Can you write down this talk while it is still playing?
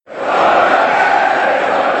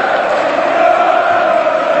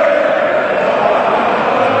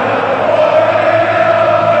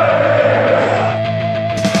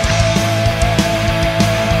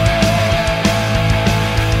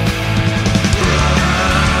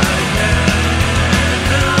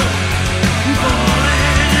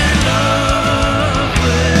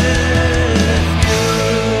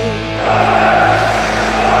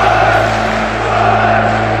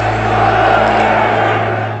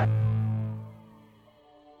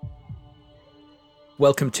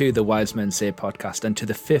Welcome to the Wise Men Say podcast and to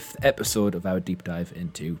the 5th episode of our deep dive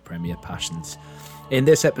into Premier Passions. In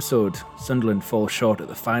this episode, Sunderland falls short at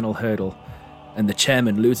the final hurdle and the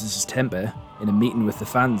chairman loses his temper in a meeting with the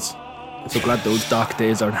fans. So glad those dark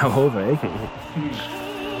days are now over, eh?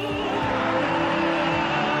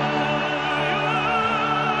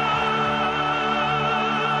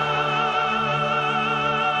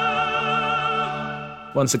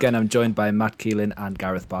 Once again, I'm joined by Matt Keelan and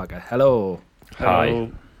Gareth Barker. Hello. Hi.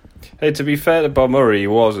 Hey, to be fair to Bob Murray, he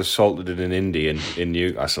was assaulted in an Indian in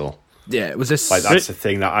Newcastle. Yeah, it was this... Like, that's the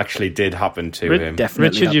thing that actually did happen to him. Definitely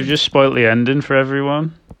Richard, happened. you've just spoilt the ending for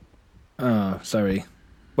everyone. Oh, sorry.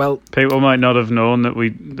 Well... People might not have known that we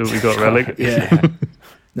got relegated. Yeah.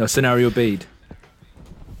 No, scenario B'd.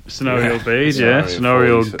 Scenario B'd, yeah.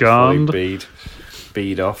 Scenario gone. B'd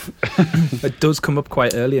off. It does come up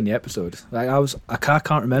quite early in the episode. Like I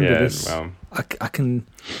can't remember this. Well, I can...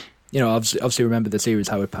 You know, obviously remember the series,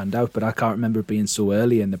 how it panned out, but I can't remember it being so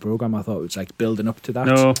early in the programme. I thought it was like building up to that.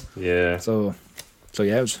 No. Yeah. So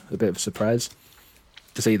yeah, it was a bit of a surprise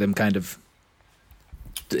to see them kind of,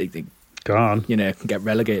 Gone. you know, get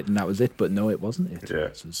relegated and that was it. But no, it wasn't it. Yeah.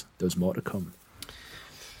 There was more to come.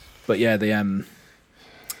 But yeah, the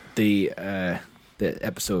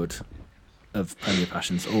episode of Premier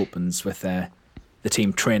Passions opens with the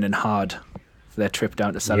team training hard for their trip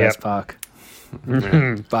down to Sellers Park.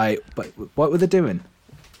 By what were they doing?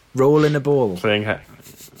 Rolling a ball. Playing I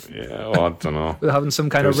don't know. They're having some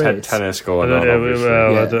kind There of was race. head tennis going on, Yeah, obviously.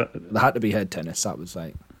 well, There had to be head tennis. That was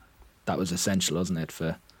essential, wasn't it?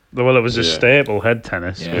 For Well, it was a Yeah. staple. Head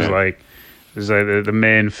tennis. Yeah. It was like the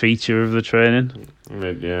main feature of the training.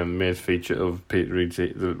 Made feature of Peter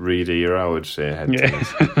Reid era, I would say. Head Yeah.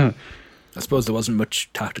 tennis. I suppose there wasn't much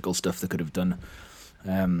tactical stuff they could have done.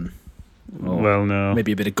 Or Well, no.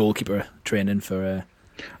 maybe a bit of goalkeeper training for.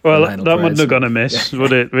 Well, Lionel that wouldn't Perez. have gone amiss,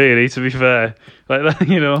 would it? Really, to be fair, like that,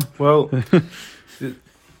 you know. Well,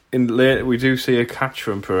 we do see a catch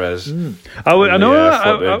from Perez. I know. Yeah,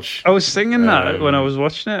 footage. I was singing that when I was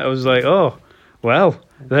watching it. I was like, oh, well,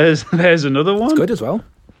 there's another one. It's good as well.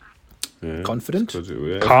 Yeah, Confident. it's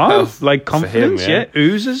good, yeah. Like For him, confidence, yeah.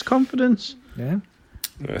 Oozes confidence. Yeah.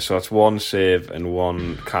 So that's one save and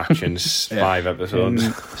one catch in 5 episodes.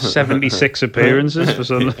 In 76 appearances for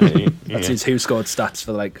Sunderland. That's his who scored stats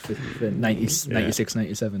for for 96,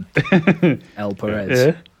 97. El Perez.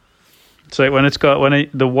 Yeah. It's like when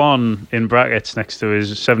the one in brackets next to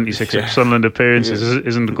his 76 Sunderland appearances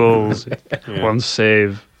isn't goals, one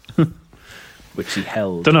save. Which he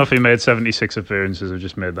held. Don't know if he made 76 appearances or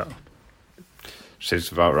just made that up.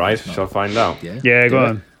 Seems about right. Shall I find out? Yeah. Yeah, Do go it.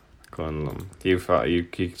 on. Go on, you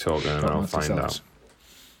keep talking and I'll Amongst find yourselves.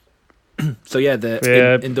 out. So yeah,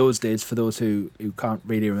 Yeah. In those days, for those who can't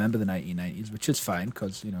really remember the 1990s, which is fine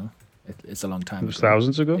because you know it's a long time It was ago.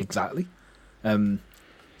 thousands ago. Exactly.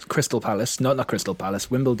 Crystal Palace, not Crystal Palace.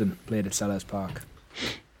 Wimbledon played at Sellers Park,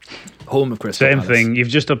 home of Crystal Same Palace. thing. You've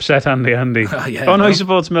just upset Andy. Yeah, Oh no, I he know.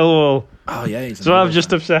 supports Millwall. Oh yeah, he's So I've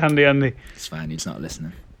just upset Andy. It's fine. He's not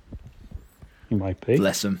listening. He might be.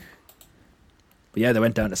 Bless him. But yeah, they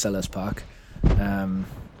went down to Sellers Park, and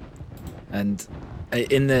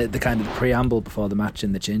in the kind of preamble before the match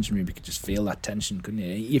in the changing room, you could just feel that tension, couldn't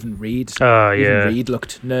you? Even Reid. Oh Even yeah. Reid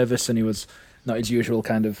looked nervous, and he was not his usual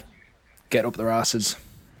kind of get up their asses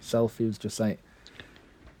self. He was just like,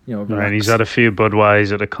 you know, Right, he's relax. had a few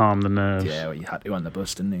Budweiser to calm the nerves. Yeah, well, he had to on the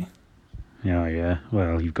bus, didn't he? Yeah, yeah.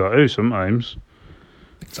 Well, you've got to sometimes.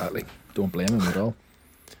 Exactly. Don't blame him at all.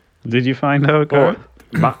 Did you find out, Oh,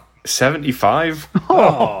 Gareth? 75.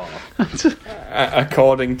 Oh,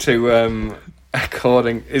 According to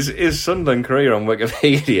his Sunderland career on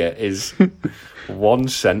Wikipedia is one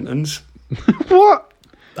sentence. what?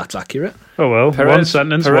 That's accurate. Oh well, Perez- one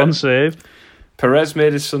sentence, Perez- one save. Perez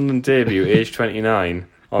made his Sunderland debut age 29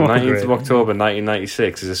 on What a 19th great- of October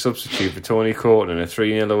 1996 as a substitute for Tony Courtney in a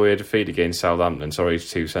 3-0 away defeat against Southampton. Sorry,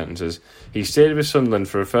 2 sentences. He stayed with Sunderland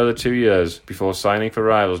for a further 2 years before signing for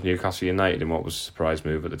rivals Newcastle United in what was a surprise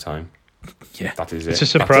move at the time. Yeah. That is it. It's a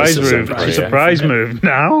surprise That's move. It's a surprise move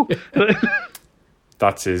now.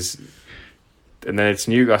 That is, and then it's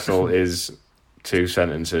Newcastle is 2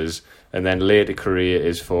 sentences, and then later career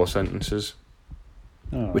is 4 sentences.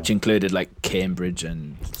 Oh. Which included like Cambridge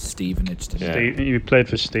and Stevenage. Didn't Yeah. it? You played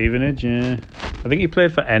for Stevenage, yeah. I think you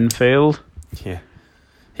played for Enfield. Yeah.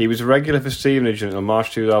 He was a regular for Stevenage until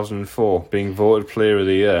March 2004, being voted Player of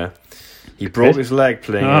the Year. He broke his leg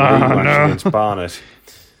playing a league match against Barnet.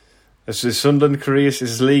 As his Sunderland career, as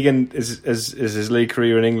his league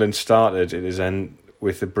career in England started, it is end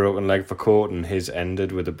with a broken leg for Courtney. His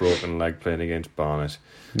ended with a broken leg playing against Barnet.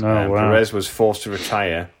 Oh, wow. Perez was forced to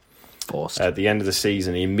retire Forced. At the end of the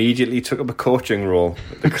season, he immediately took up a coaching role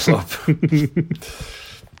at the club.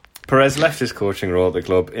 Perez left his coaching role at the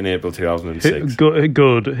club in April 2006.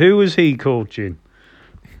 Good. Who was he coaching?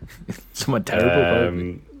 Someone terrible,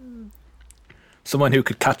 probably. Someone who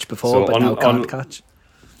could catch before, but now can't catch.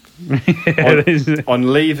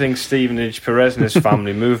 On leaving Stevenage, Perez and his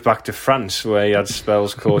family moved back to France, where he had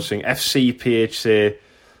spells coaching FC PHC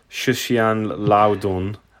Chouchian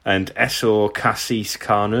Laudon and SO Cassis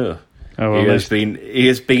Carnot. He has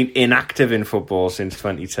been inactive in football since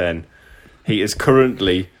 2010. He is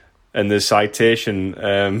currently, and the citation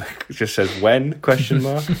just says when ?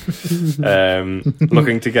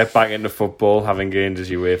 Looking to get back into football, having gained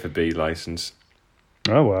his UEFA B licence.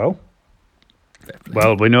 Oh well.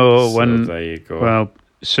 Well, we know when. There you go. Well,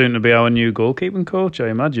 soon to be our new goalkeeping coach, I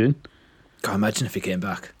imagine. Can't imagine if he came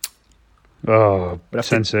back. Oh,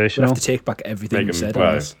 sensational! We'll have to take back everything we said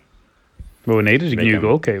on this. Well, we needed a new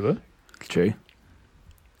goalkeeper. True.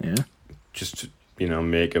 Yeah. Just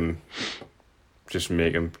make him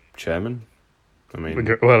chairman. I mean,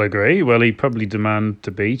 agree. Well, he probably demand to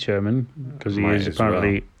be chairman because he is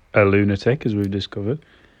apparently a lunatic, as we've discovered.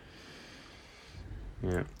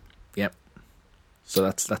 Yeah. Yep. So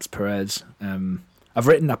that's Perez. I've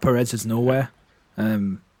written that Perez is nowhere.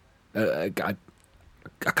 I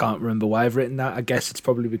can't remember why I've written that. I guess it's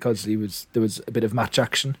probably because there was a bit of match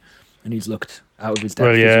action, and he's looked out of his depth.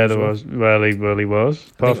 Well, yeah, there was. Well, he was.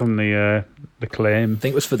 Apart from the claim, I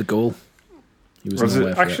think it was for the goal. He was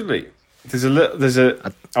nowhere for actually.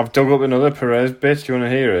 I've dug up another Perez bit. Do you want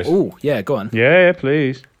to hear it? Oh, yeah, go on. Yeah,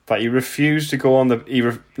 please. That he refused to go on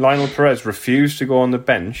Lionel Perez refused to go on the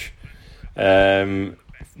bench when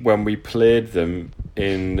we played them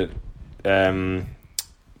in the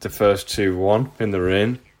first 2-1 in the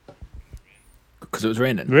rain. Because it was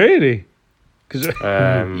raining? Really? Because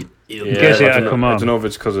I don't know if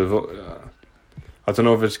it's because of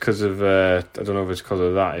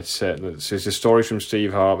that. It's a story from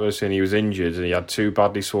Steve Harper saying he was injured and he had 2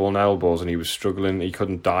 badly swollen elbows and he was struggling. He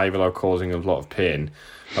couldn't dive without causing a lot of pain.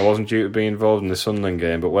 I wasn't due to be involved in the Sunderland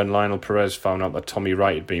game, but when Lionel Perez found out that Tommy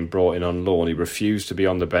Wright had been brought in on loan, he refused to be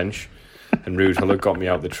on the bench. And Ruud Huller got me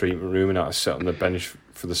out of the treatment room and I had to sit on the bench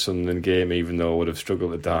for the Sunderland game, even though I would have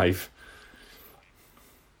struggled to dive.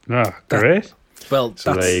 Ah, great. Well,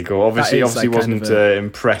 so there you go. Obviously wasn't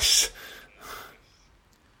impressed.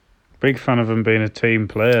 Big fan of him being a team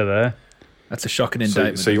player there. That's a shocking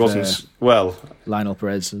indictment. So he wasn't Lionel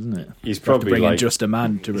Perez, isn't it? He's probably bring in just a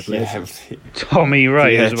man to replace him. Tommy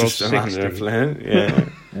Wright is about just 60.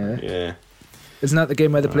 Yeah. Isn't that the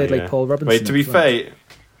game where they played like Paul Robinson? Wait, to be fair,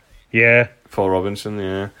 Paul Robinson,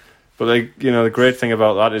 yeah. But the great thing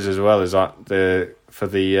about that is that for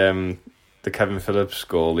the Kevin Phillips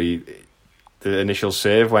goal, the initial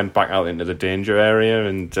save went back out into the danger area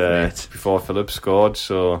and before Phillips scored,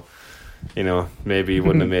 so maybe it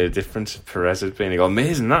wouldn't have made a difference if Perez had been.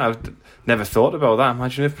 Amazing that. I've never thought about that.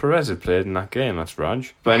 Imagine if Perez had played in that game. That's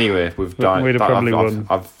Raj. But anyway,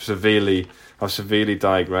 I've severely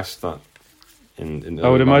digressed that. I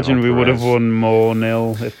would imagine we would have won more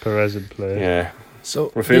 0 if Perez had played. Yeah.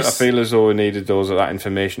 So I feel as though we needed that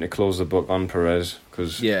information to close the book on Perez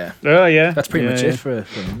because that's pretty much it for him,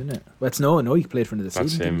 isn't it? Well, no, he played for another season.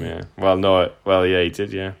 That's him, yeah. He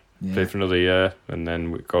did, yeah. Played for another year, and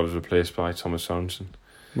then got replaced by Thomas Sorensen.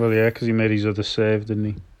 Well, yeah, because he made his other save, didn't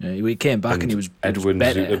he? Yeah, he came back and he was Edwin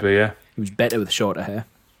better. Zuterbier. He was better with shorter hair.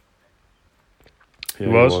 Yeah,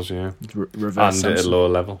 he was, yeah. Reverse and at a lower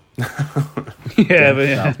level.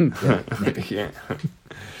 Yeah.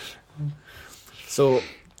 So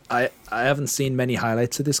I haven't seen many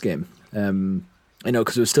highlights of this game.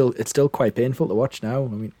 Because it's still quite painful to watch now. I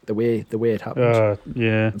mean, the way it happened.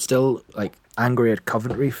 Yeah. I'm still angry at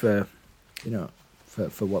Coventry for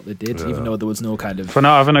what they did, even though there was no kind of for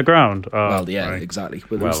not having a ground. Exactly.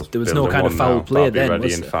 But there was no kind of foul play then.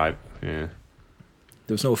 Was there? Yeah.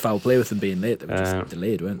 There was no foul play with them being late. They were just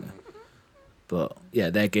delayed, weren't they? But yeah,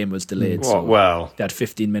 their game was delayed. They had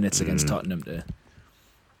 15 minutes against Tottenham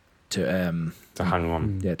to hang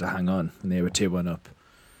on. Yeah, to hang on, and they were 2-1 up.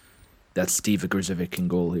 That Steve Grizovic in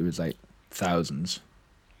goal, he was like thousands.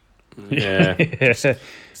 Yeah,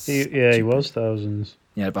 he was thousands.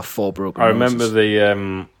 Yeah, about 4 broken. I remember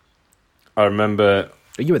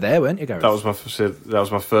you were there, weren't you, Gareth? That was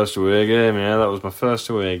my first away game. Yeah, that was my first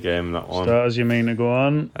away game. That one. Start as you mean to go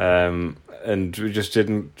on. And we just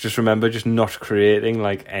remember not creating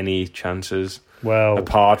any chances. Well,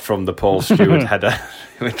 apart from the Paul Stewart header,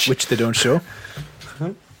 which they don't show.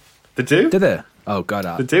 They do? Do they? Oh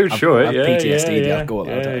God, they do show it. Yeah, PTSD. yeah.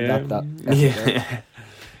 That.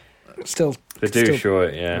 Still, they do show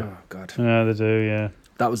it. Yeah. Oh God. Yeah, they do. Yeah.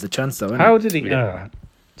 That was the chance, though. Isn't How it? did he? Yeah.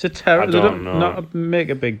 It's a terrible. I They don't don't know. not make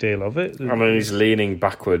a big deal of it. I mean, he's leaning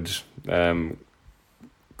backwards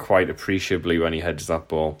quite appreciably when he heads that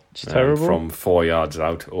ball. It's terrible. From 4 yards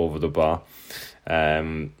out over the bar.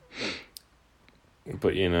 But,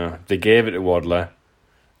 you know, they gave it to Wadler.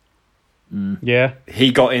 Yeah,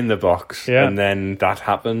 He got in the box, Yeah. and then that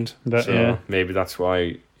happened. So yeah. maybe that's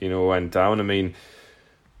why, you know, it went down. I mean,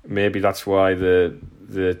 maybe that's why the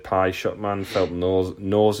pie shop man felt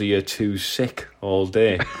nausea too sick all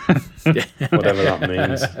day. Whatever that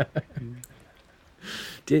means.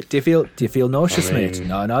 Do you feel nauseous, I mean- mate?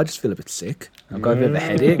 No, I just feel a bit sick. I've got a bit of a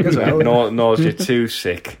headache as well. Nausea too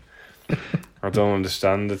sick. I don't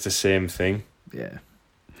understand. It's the same thing. Yeah.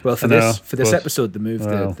 Well, for I this know, but- episode, they moved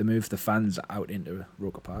well. the fans out into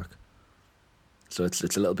Roker Park, so it's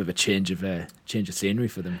a little bit of a change of scenery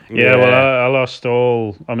for them. Yeah, well, I lost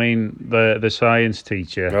all. I mean, the science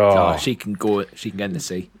teacher. Oh, She can get in the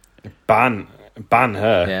sea. ban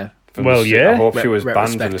her. Yeah. from Well, the yeah. I hope she was banned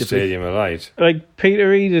from the Retrospectively. Stadium of Light. Like Peter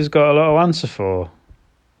Reid has got a lot to answer for.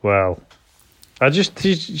 Well,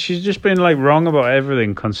 she's just been like wrong about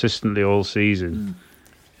everything consistently all season,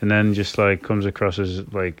 and then just like comes across as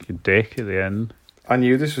like a dick at the end. I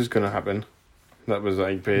knew this was going to happen. That was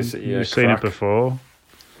like basically You've seen it crack. before.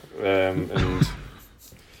 And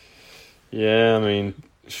yeah, I mean,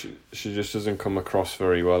 she just doesn't come across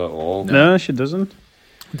very well at all. No, she doesn't.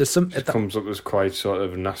 There's some She comes up as quite sort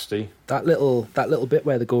of nasty. that little bit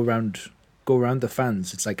where they go around the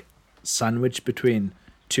fans. It's like sandwiched between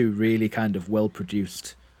two really kind of well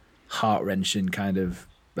produced, heart wrenching kind of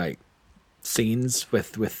like scenes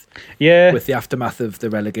with Yeah, the aftermath of the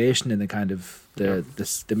relegation and the kind of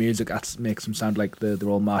the music that makes them sound like they're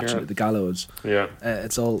all marching Yeah. at the gallows. Yeah,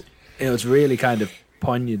 It's all it's really kind of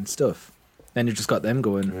poignant stuff. Then you just got them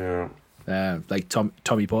going, yeah. like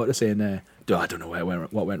Tommy Porter saying, "I don't know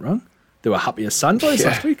what went wrong. They were happy as sandboys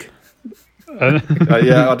last week."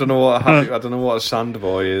 Yeah, I don't know what a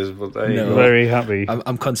sandboy is, but there you No. go. very happy.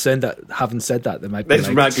 I'm concerned that having said that, there might be It's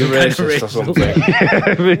like maybe some kind of racist or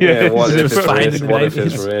racism. something. Yeah, what if it's Fine in racist? the What if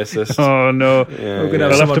it's 90s. racist? Oh no! Yeah, We're gonna yeah. have We'll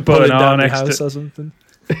have someone to put pulling an R down the next house to- or something.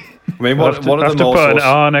 I mean, We'll have to, one of have them to put an also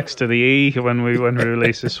R next to the E when we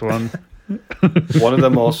release this one. one of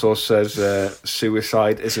them also says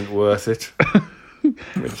suicide isn't worth it.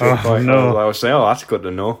 Which no. I was saying, that's good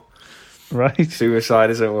to know. Right? Suicide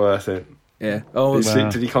isn't worth it. Yeah. Oh,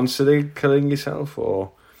 Did he consider killing himself,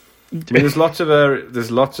 or? I mean, there's lots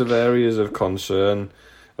of areas of concern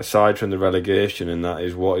aside from the relegation, and that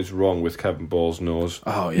is what is wrong with Kevin Ball's nose,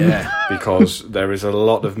 oh yeah. because there is a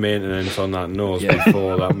lot of maintenance on that nose Yeah.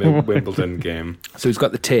 before that Wimbledon game. So he's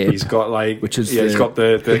got the tape. He's got like, Which is he's the- got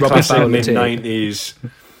the Robert classic Fowler mid tape. '90s,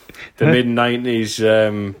 the mid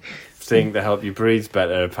 '90s thing to help you breathe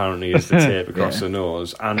better. Apparently, is the tape across Yeah. the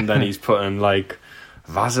nose, and then he's putting like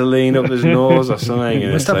Vaseline up his nose or something. He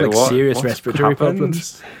And must it's have like what- serious what's respiratory happened?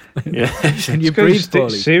 problems. Yeah, And you He's got breathe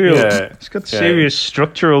poorly. He's got serious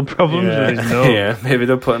structural problems with his nose. yeah. Maybe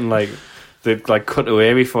they're putting like they like cut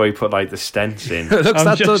away before he put like the stents in. Looks I'm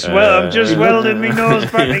that just, does- I'm just welding my nose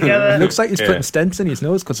back together. looks like he's Yeah. putting stents in his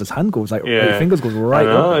nose because his hand goes like Yeah. his fingers goes right I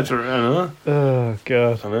know, up. I know, Oh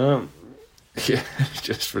god! I know. Yeah, it's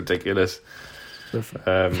just ridiculous.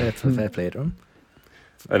 Fair play to him.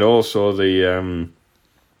 And also the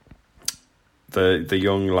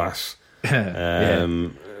young lass. Yeah.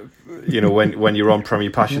 You know, when you're on Premier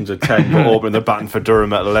Passions at 10, but opening the baton for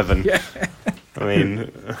Durham at 11. Yeah. I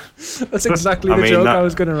mean, That's exactly I the mean, joke that- I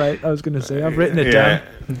was going to write. I was going to say, I've written it yeah.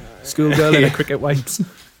 down. Schoolgirl in Yeah. a cricket whites.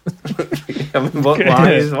 I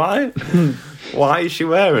mean, why is she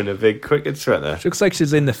wearing a big cricket sweater? She looks like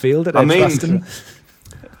she's in the field at I mean- Edgbaston.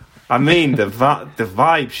 I mean, the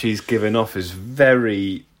vibe she's giving off is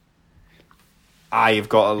very. I've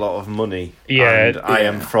got a lot of money, Yeah, and I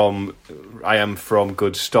am from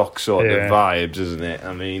good stock sort Yeah. of vibes, isn't it?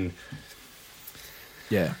 I mean,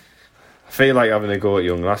 Yeah. I feel like having a go at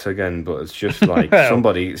young lass again, but it's just like Well.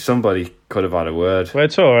 somebody could have had a word. Well,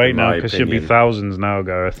 it's all right In now my because she'll be opinion. thousands now,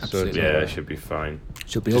 Gareth. So it's Absolutely. all Yeah, right. it should be fine.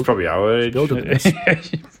 She'll be She's probably our age. older than this.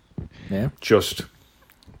 Yeah. Just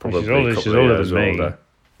probably She's a couple older of years than me. older.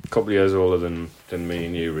 A couple of years older than me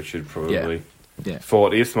and you, Richard. Probably. Yeah.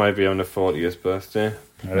 40th might be on the 40th birthday.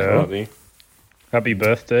 Hello. 40. Happy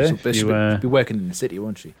birthday! She'll You, be working in the city,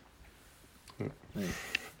 won't she?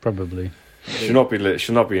 probably. She'll not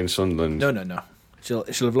be in Sunderland. No. She'll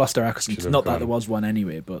have lost her accent. She'll have Not that gone. there was one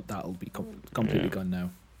anyway, but that'll be completely gone now.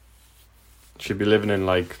 She'll be living in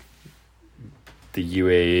like the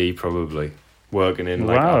UAE, probably working in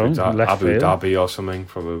like Wow, left Abu field. Dhabi or something,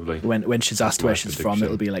 probably. When she's asked where Life she's from, addiction.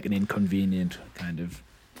 it'll be like an inconvenient kind of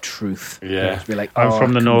truth. Yeah. To be like, I'm oh,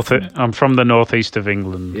 from I the come north. from it. I'm from the northeast of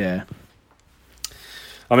England. Yeah.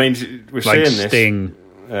 I mean, we're Like saying Sting.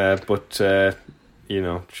 this, but you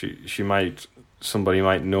know, she might, somebody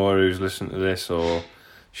might know her who's listening to this, or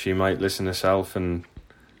she might listen herself and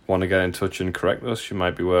want to get in touch and correct us. She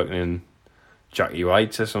might be working in Jackie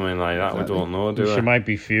White or something like that. Exactly. We don't know, do we? She might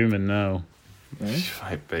be fuming now. Yeah. She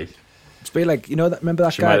might be. It's be like, you know, that. Remember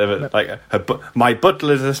that She guy? might have my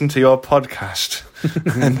butler's listened to your podcast,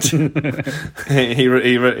 and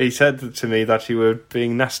he said to me that you were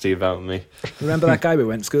being nasty about me. Remember that guy we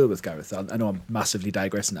went to school with, Gareth? I know I'm massively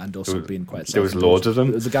digressing and also being quite. There was loads of them.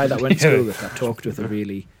 There was a guy that went to school with that talked with a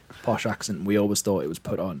really posh accent. And we always thought it was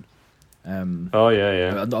put on. Oh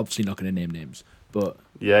yeah. I'm obviously not going to name names, but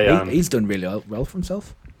Yeah. he's done really well for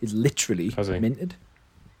himself. He's literally Has he? minted.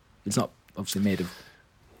 He's not obviously made of.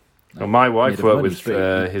 Well, my wife made of worked money, with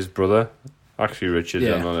but- his brother. Actually, Richard,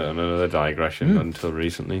 Yeah. on another digression until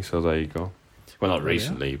recently. So there you go. Well, not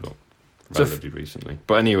recently, but So relatively recently.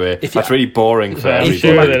 But anyway, if that's you- really boring for I'm If you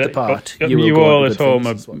sure like everybody. the part, you, you will go all on to at good home things,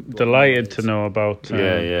 are is what- delighted to know about.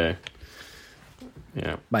 Yeah.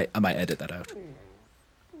 I might edit that out.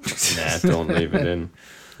 Nah, don't leave it in.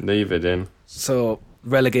 Leave it in. So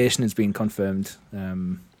relegation has been confirmed,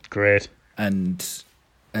 Great. and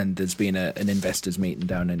there's been an investors meeting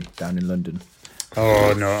down in London,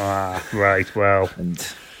 Oh no! Right. Well. and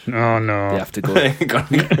Oh they no. have to go Got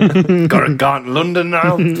to go to London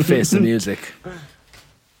now. Do face the music.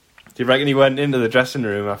 you reckon he went into the dressing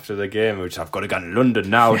room after the game, which I've got to go to London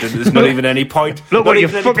now? There's not even any point. Look not what you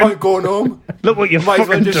even any fucking- point going home. Look what you've Might as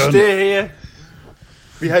well fucking just done. stay here.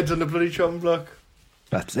 My head's on the bloody chopping block.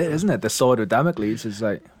 That's it, isn't it? The sword of Damocles is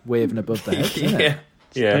like waving above the head, isn't Yeah. it?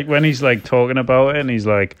 Yeah. Like when he's like talking about it, and he's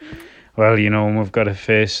like, "Well, you know, we've got to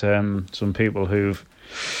face some people who've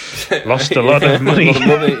lost a lot of money,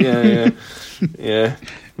 Yeah.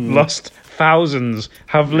 lost thousands,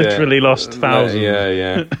 have literally lost thousands."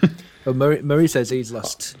 Yeah. Well, Murray says he's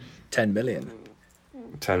lost 10 million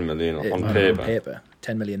 10 million on on paper. paper.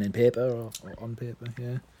 10 million in paper or on paper,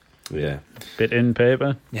 yeah. Yeah. Bit in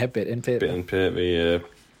paper. Yeah, bit in paper. Bit in paper, yeah.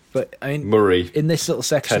 But I mean, Murray, in this little 10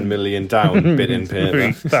 section, million down, bit in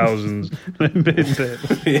paper. Thousands. Bit in paper.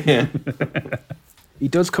 Yeah. he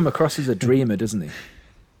does come across as a dreamer, doesn't he?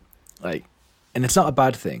 Like, and it's not a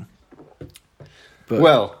bad thing. But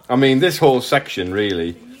Well, I mean, this whole section,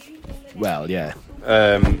 really, well, yeah.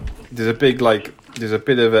 there's a bit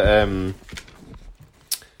of a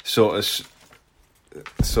sort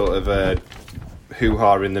of a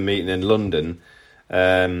hoo-ha in the meeting in London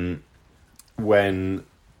when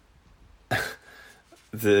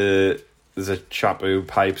there's a chap who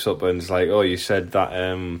pipes up and is like, "Oh, you said that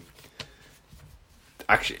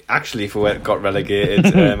actually if we got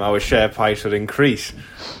relegated, our share price would increase."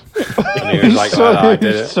 And he was like, "Oh, I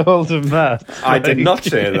did it. Told him that. I did not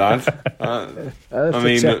say that." I have to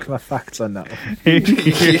mean, check my facts on that one.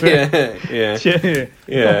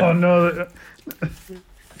 yeah. Oh no!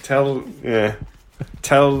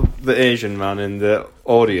 Tell the Asian man in the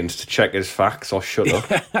audience to check his facts or shut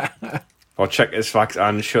up, or check his facts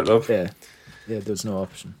and shut up. Yeah, there's no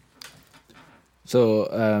option.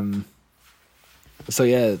 So,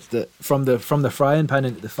 yeah, from the frying pan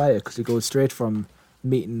into the fire, because it goes straight from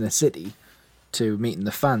meeting the city to meeting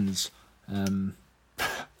the fans, and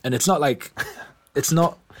it's not like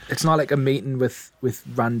a meeting with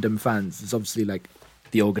random fans. It's obviously like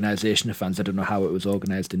the organisation of fans. I don't know how it was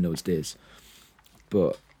organised in those days,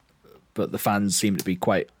 but the fans seem to be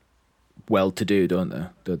quite well-to-do, don't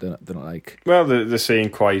they? They're not like... Well, they're seeing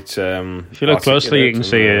quite. If you look closely, you can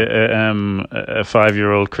see a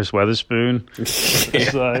 5-year-old Chris Weatherspoon.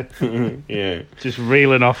 Just, like, yeah, just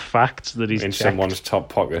reeling off facts that he's in checked. someone's top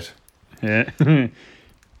pocket. Yeah.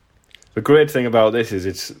 The great thing about this is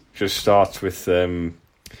it just starts with Gina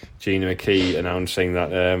McKee announcing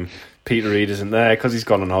that Peter Reid isn't there because he's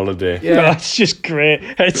gone on holiday. Yeah, That's just great.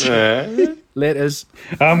 It's, laters.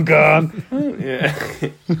 I'm gone. Yeah.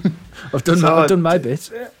 I've done my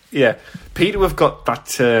bit. Yeah, Peter, we've got that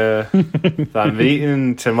that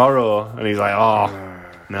meeting tomorrow, and he's like, "Oh,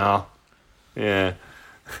 no, yeah,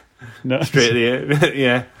 No. straight to the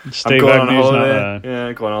yeah." Steve I'm going on Agnew's not holiday. there.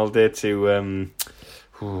 Yeah, going on holiday to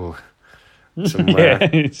somewhere. Yeah,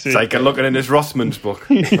 It's like looking in his Rothman's book.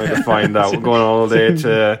 Trying to find out. We're going on holiday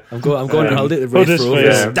to. I'm going on holiday to race Huddersfield.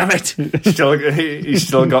 Rovers. Yeah. Damn it! He's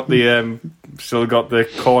still got the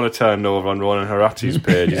corner turned over on Ronan Harati's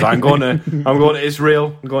page. He's like, I'm going to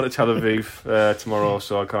Israel. I'm going to Tel Aviv tomorrow,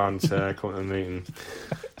 so I can't come to the meeting.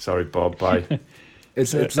 Sorry, Bob. Bye.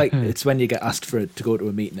 It's like it's when you get asked to go to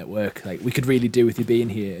a meeting at work. Like, we could really do with you being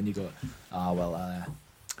here, and you go, "Oh well,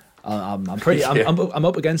 I'm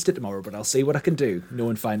up against it tomorrow, but I'll see what I can do.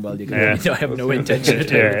 Knowing fine well I have no intention of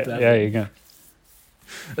doing it. Yeah, you go.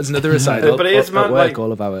 There's another aside. But it is, man, at work, like-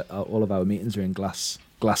 all of our meetings are in glass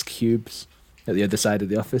cubes at the other side of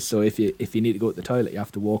the office. So if you need to go to the toilet, you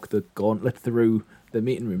have to walk the gauntlet through the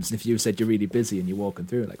meeting rooms. And if you said you're really busy and you're walking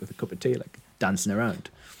through like with a cup of tea, like dancing around.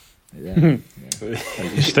 Yeah.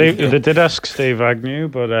 Steve, they did ask Steve Agnew,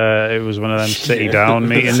 but it was one of them city down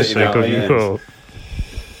meetings. City So he down couldn't meetings. go.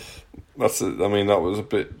 That was a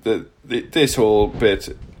bit. This whole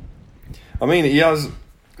bit. I mean, he has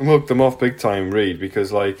mugged them off big time, Reed,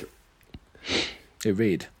 because like Hey,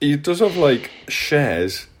 Reed. he does have like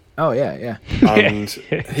shares, Oh yeah. and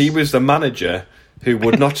he was the manager who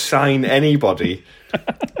would not sign anybody,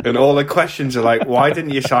 and all the questions are like, why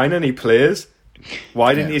didn't you sign any players?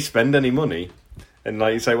 Why didn't you spend any money? And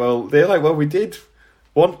like you say, they're like, we did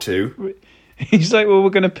want to. He's like, well, we're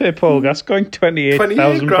going to pay Paul Gascoigne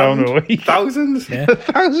 £28,000 a week. Thousands. Yeah.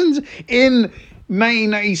 Thousands in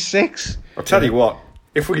 1996. I'll tell you what,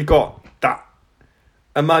 if we got that,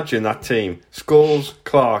 imagine that team: Scholes,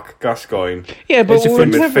 Clark, Gascoigne, Yeah, but It's a we're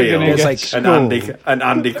front never midfield. going to It's get like and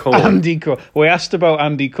Andy Cole. Andy Cole. We asked about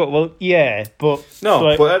Andy Cole. Well, yeah, but No,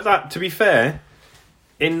 like, but at that, to be fair,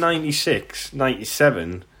 in 96,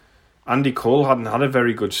 97, Andy Cole hadn't had a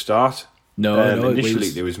very good start. No, Initially,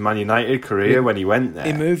 there was Man United career when he went there.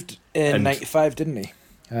 he moved in And- '95, didn't he?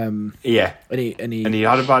 Yeah, And and he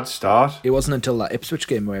had a bad start. it wasn't until that Ipswich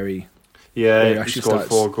game where he Yeah, he scored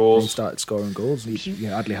 4 He goals. started scoring goals. He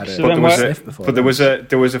hardly had a So But then there was why- a, sniff before. but there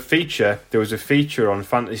was a feature. There was a feature on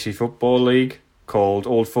Fantasy Football League called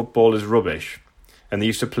 "Old Football is Rubbish," and they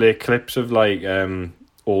used to play clips of like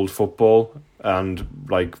old football and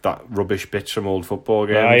like that rubbish bits from old football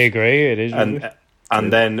games. I agree, it is.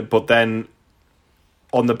 And then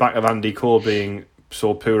on the back of Andy Cole being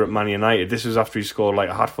so poor at Man United, this was after he scored like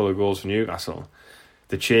a hatful of goals for Newcastle.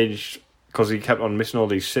 They changed, because he kept on missing all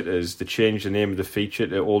these sitters, they changed the name of the feature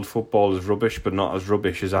to "Old Football is Rubbish, but not as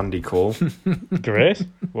rubbish as Andy Cole." Great.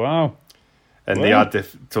 Wow. And they had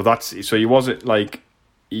so he wasn't like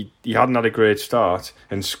he hadn't had a great start,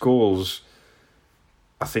 and Scholes,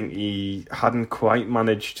 I think he hadn't quite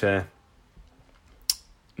managed to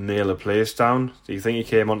nail a place down. Do you think he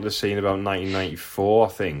came onto the scene about 1994? I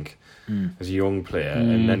think as a young player,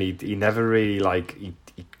 and then he never really like he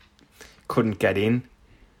couldn't get in.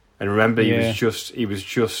 And remember, he was just.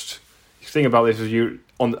 The thing about this is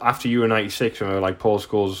after Euro '96, remember, like Paul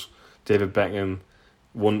Scholes, David Beckham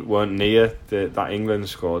weren't near that England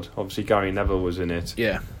squad. Obviously, Gary Neville was in it.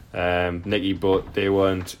 yeah. Nicky, but they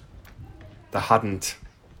hadn't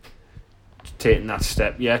taken that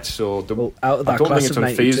step yet. So Out of that I don't class think it's of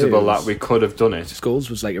unfeasible 92, that we could have done it. Scholes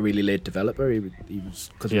was like a really late developer. He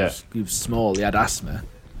was because he was small. He had asthma,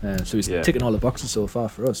 so he's ticking all the boxes so far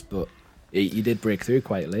for us. But he did break through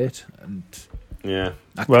quite late, and Yeah,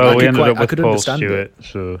 We ended up I with could Paul understand Stewart, it.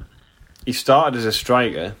 so he started as a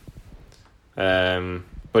striker,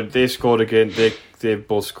 but they scored again. They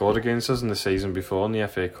both scored against us in the season before in the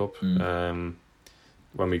FA Cup. When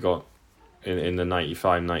we got in the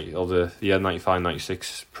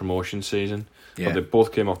 95-96 promotion season. Yeah. But they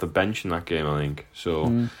both came off the bench in that game, I think.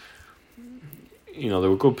 So they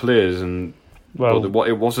were good players, and but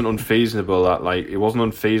it wasn't unfeasible that it wasn't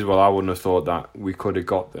unfeasible. I wouldn't have thought that we could have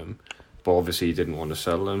got them, but obviously he didn't want to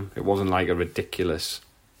sell them. It wasn't like a ridiculous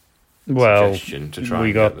suggestion to try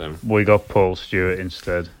and get them. We got Paul Stewart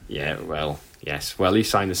instead. Yeah, yes. Well, he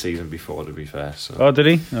signed the season before, to be fair. So. Oh, did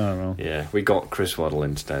he? Oh, well. Yeah, we got Chris Waddle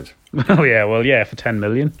instead. Oh, yeah, well, yeah, for 10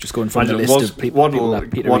 million. Just going from the Imagine list of people that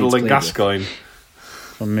Peter Waddle Reid's and played with. Gascoigne.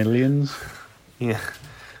 For millions. Yeah,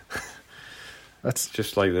 That's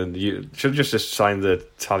just like you should just sign the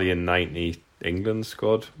Italian 90 England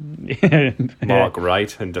squad. Yeah. Mark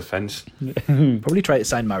Wright in defence. probably try to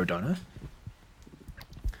sign Maradona.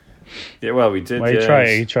 Yeah, well, we did. Well, yeah,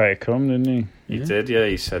 he tried to come, didn't he? He did, yeah.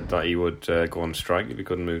 He said that he would go on strike if he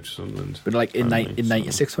couldn't move to Sunderland. But like in I think so.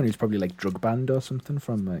 '96 when he was probably like drug banned or something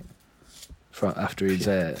from after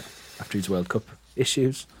his World Cup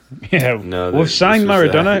issues. Yeah, No, we've signed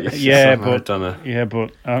Maradona.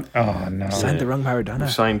 Maradona. Oh no, Signed the wrong Maradona.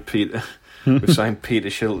 We've signed Peter. We've signed Peter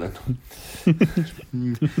Shilton.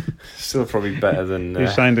 Still probably better than. we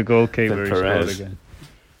signed the goalkeeper. than He scored Perez. again.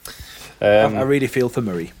 I really feel for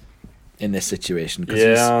Murray in this situation because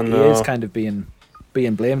Yeah, he no. is kind of being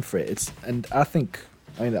blamed for it. And I think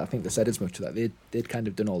they said as much that they'd kind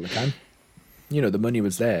of done all they can. You know, the money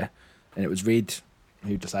was there, and it was Reid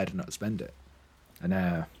who decided not to spend it. And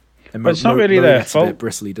But it's not really their gets a bit fault.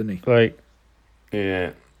 bristly, doesn't he? Like,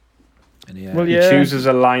 Yeah. And Well, He yeah. chooses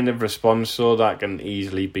a line of response so that can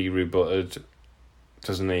easily be rebutted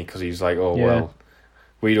doesn't he? Because he's like, oh Yeah. well,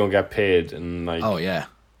 we don't get paid, and like, Oh yeah.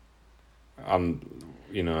 and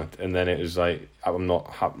then it was like, I'm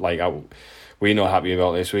not we're not happy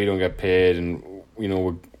about this. We don't get paid, and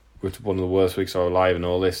we're one of the worst weeks of our life, and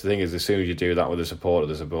all this. The thing is, as soon as you do that with the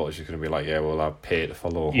supporters just going to be like, yeah, well, I'll pay to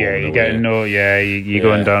follow. Yeah, you're getting you're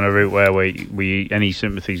going down a route where any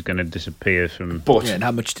sympathy is going to disappear from. But and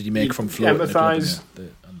how much did he make from floating? Empathise.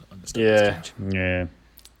 On the Yeah. Yeah.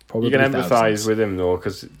 Probably you can empathise thousands. with him though,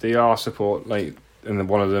 because they are support. Like, and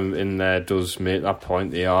one of them in there does make that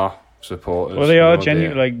point. They are supporters. Well, they are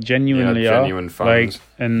genuinely genuinely genuine fans. Like,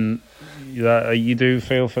 and you do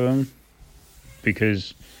feel for them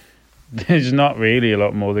because there's not really a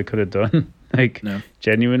lot more they could have done. Like, No.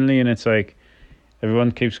 genuinely, and it's like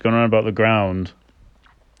everyone keeps going on about the ground.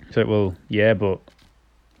 It's like, well, yeah, but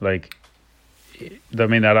like, I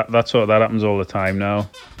mean that happens all the time now.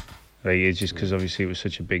 Like, it's just because obviously it was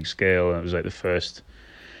such a big scale, and it was like the first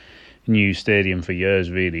new stadium for years,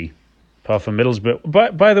 really. Apart from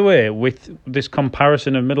Middlesbrough. By the way, with this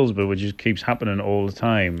comparison of Middlesbrough, which just keeps happening all the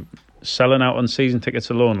time, selling out on season tickets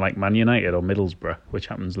alone, like Man United or Middlesbrough, which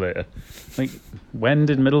happens later. Like, when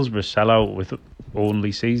did Middlesbrough sell out with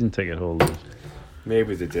only season ticket holders?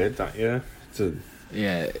 Maybe they did that. Yeah.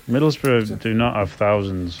 Yeah. Middlesbrough do not have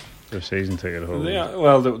thousands of season ticket holders. Yeah.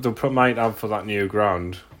 Well, they might have for that new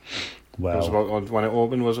ground. It was Well, about, when it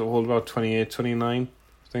opened, was it hold about 28, 29?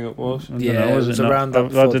 I think it was. I don't Yeah, know, it was not? around that Oh,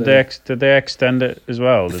 before did they extend it as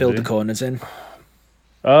well? They Did filled they? the corners in.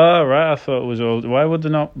 Oh, right. I thought it was old. Why would they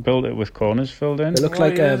not build it with corners filled in? It looked Oh,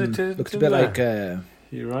 like yeah, they did, looked a didn't bit they? like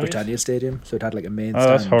You're right. Britannia Stadium, so it had like a main Oh,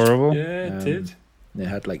 that's stand. horrible. Yeah, it did. They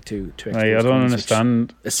had like two extra Right, I don't corners, which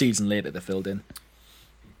understand. A season later, they filled in.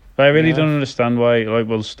 I really Yeah. don't understand why. Like,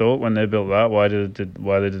 well, Stoke when they built that, why they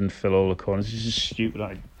didn't fill all the corners? It's just a stupid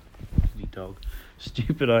idea. Dog,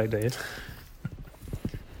 stupid idea.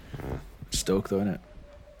 Stoke, though, innit?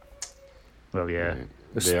 Well, yeah.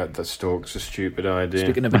 Yeah, that Stoke's a stupid idea.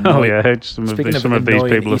 Speaking of Oh annoying, yeah, it's some of these annoying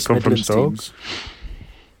people have East come from Midlands Stoke. teams,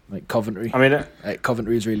 like Coventry. I mean,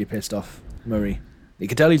 Coventry is really pissed off Murray. You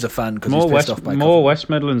can tell he's a fan because he's More pissed West, off by more Coventry. West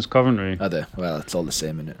Midlands, Coventry. Are they? Well, it's all the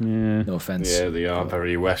same, innit? Yeah, No offence. yeah, they are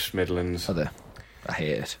very West Midlands. Are they? I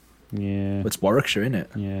hate it. yeah, It's Warwickshire, innit?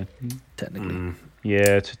 yeah, Technically. Mm.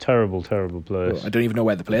 yeah. It's a terrible, terrible place. Well, I don't even know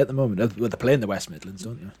where they play at the moment. Well, they play in the West Midlands,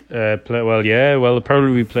 don't you? Well, yeah. Well, they'll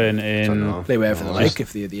probably be playing Don't in know. Play wherever they Oh, like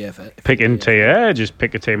if they're the EFL. picking team. Yeah, just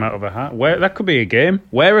pick a team out of a hat. Where that could be a game.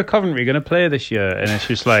 Where are Coventry going to play this year? And it's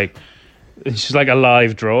just like a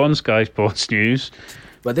live draw on Sky Sports News.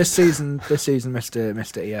 But this season, Mr.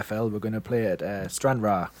 EFL, we're going to play at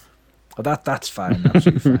Stranraer. Oh, that's fine,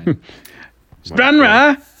 absolutely fine.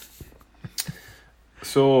 Stranraer.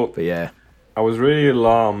 So But yeah, I was really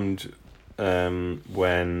alarmed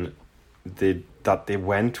when they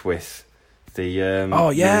went with the Oh,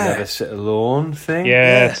 yeah. Never Sit Alone thing. Yeah,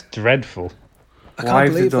 Yeah. it's dreadful. I Why can't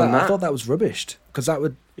have they believe that. done I that? thought that was rubbish because that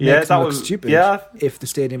would Yeah, make them that look was stupid yeah. if the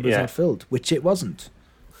stadium was Yeah. not filled, which it wasn't.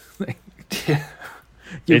 Yeah.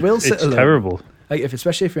 You will sit It's alone. terrible. Like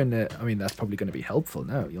especially if you're in the. I mean, that's probably going to be helpful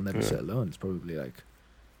now. You'll never Yeah. sit alone. It's probably like,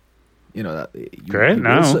 that you, Great you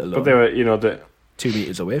now. will sit alone But they were, the 2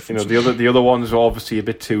 meters away from. the other ones were obviously a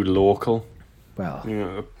bit too local. Well, You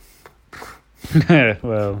know,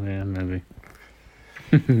 Well, yeah, maybe.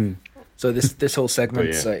 so this whole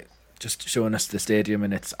segment's yeah. like just showing us the stadium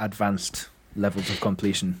and its advanced levels of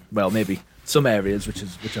completion. Well, maybe some areas which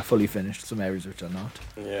are fully finished, some areas which are not.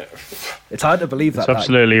 yeah. It's hard to believe It's that.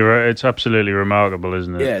 it's absolutely remarkable,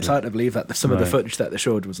 isn't it? Yeah, it's hard to believe that some of the Right. footage that they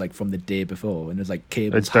showed was like from the day before, and there's like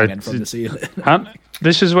cables It's hanging that- from the ceiling.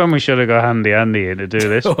 This is when we should have got Andy in to do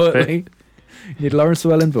this. You need Lawrence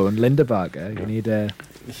Wellenbone, Linda Barker. You need the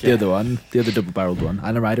other one, the other double-barreled one,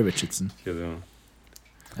 Anna Ryder Richardson.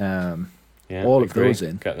 Yeah, All of agree. those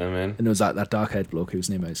in. Get them in. And there was that dark-haired bloke whose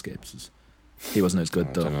name escapes. He wasn't as good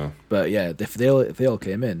I though. don't know. But yeah, if they all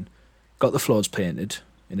came in, got the floors painted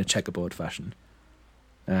in a checkerboard fashion,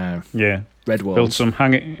 Yeah, red walls. built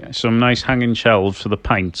some nice hanging shelves for the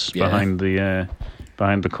pints Yeah. behind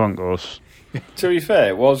the concourse. To be fair,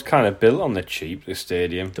 it was kind of built on the cheap. The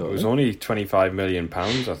stadium. It Totally. was only £25 million,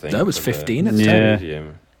 I think. No, it was for the 15 at the Yeah. stadium.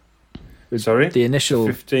 time. Sorry? The initial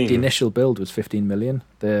 15. The initial build was 15 million.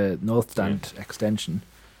 The North Stand extension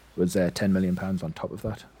was 10 million pounds on top of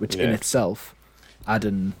that, which in Yeah. itself,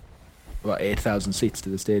 adding about 8,000 seats to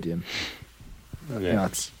the stadium. Yeah.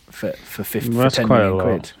 That's for That's 10 quite a million lot.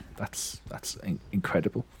 quid. That's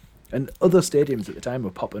incredible. And other stadiums at the time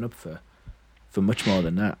were popping up for much more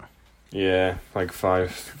than that. Yeah, like 4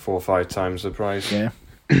 or 5 times the price. Yeah.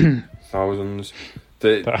 Thousands.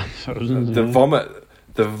 The Thousands, the yeah. vomit.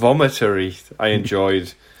 the vomitory I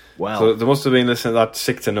enjoyed. Wow. So there must have been listening to that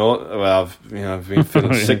sick to nausea. Well, I've been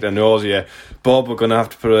feeling sick to nausea. Bob, we're going to have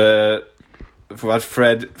to put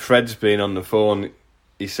Fred's been on the phone.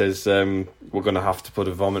 He says we're going to have to put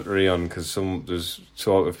a vomitory on because there's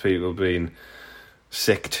sort of people being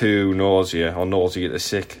sick to nausea or nausea to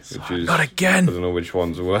sick, which is not again. I don't know which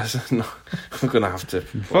one's worse. We're going to have to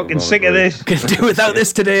fucking sick of this. Can do without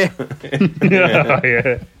this today.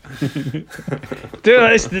 Yeah. Do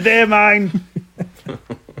this today, man.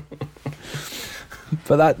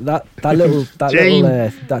 But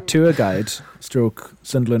that tour guide stroke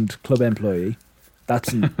Sunderland club employee,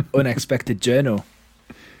 that's an unexpected journo.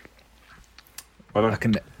 I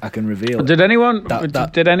can reveal. Did anyone? That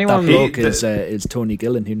bloke is Tony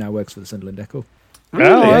Gillen, who now works for the Sunderland Echo.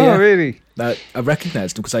 Really? Oh, really? I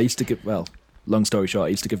recognised him because I used to give. Well, long story short, I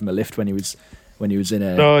used to give him a lift when he was in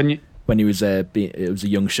a. When he was it was a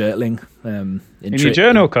young shirtling. In your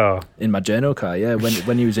journo car. In my journo car, yeah.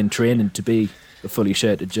 When he was in training to be a fully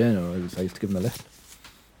shirted journo, I used to give him a lift.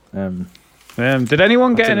 Did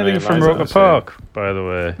anyone get anything from Roker Park, by the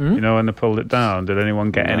way? Mm-hmm. You know, when they pulled it down, did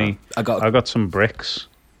anyone get any? I got some bricks.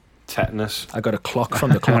 Tetanus. I got a clock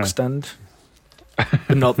from the clock stand.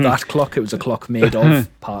 But not that clock, it was a clock made of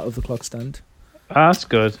part of the clock stand. That's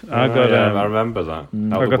good. I remember that.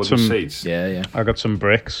 I got some seats. Yeah. I got some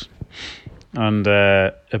bricks and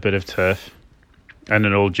a bit of turf. And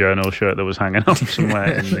an old journal shirt that was hanging up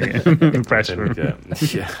somewhere in the press room.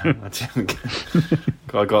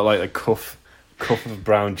 I got like a cuff of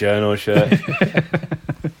brown journal shirt.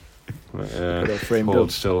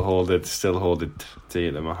 Still hold it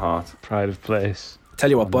dear to my heart. Pride of place. Tell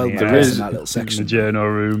you what, boiled the rest in that little section. In the journal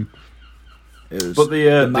room. It was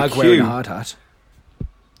the mag wearing a hard hat.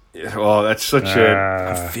 Yeah, well, that's such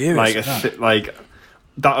I'm furious like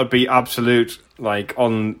that would be absolute. Like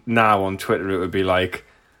on Twitter, it would be like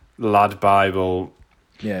Lad Bible.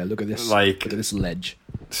 Yeah, look at this. Like look at this ledge.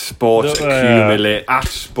 Sports accumulate at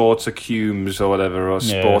Sports Accumes or whatever, or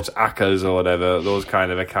Sports Accas or whatever. Those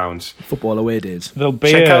kind of accounts. Football away days.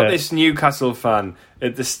 Check out this Newcastle fan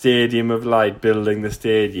at the Stadium of Light building the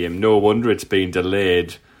stadium. No wonder it's been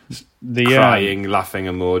delayed. Crying, laughing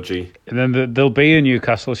emoji. And then there'll be a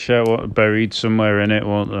Newcastle shirt buried somewhere in it,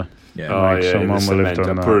 won't there? Yeah, someone will have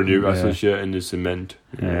done that. Put a Newcastle shirt in the cement.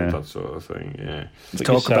 That sort of thing. Yeah. Let's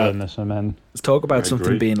talk about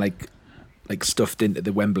something being like stuffed into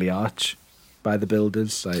the Wembley Arch by the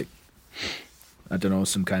builders. Like, I don't know,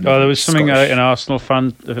 some kind of. Oh, there was something Scottish... an Arsenal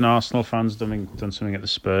fan's done something at the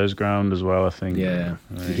Spurs ground as well, I think. Yeah,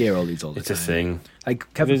 right. You hear all these all the time. It's a thing. Like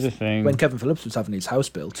it is a thing. When Kevin Phillips was having his house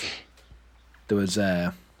built, there was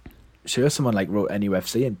someone like wrote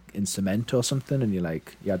NUFC in cement or something, and you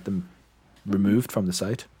had them removed from the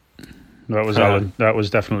site. That was Alan. That was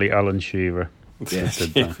definitely Alan Shearer. Yeah.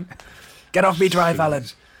 Get off me drive, Alan.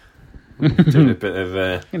 Doing a bit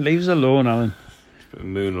of leave us alone, Alan. A bit of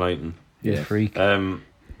moonlighting. Yeah, freak. But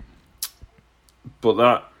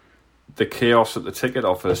the chaos at the ticket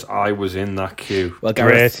office, I was in that queue. Well,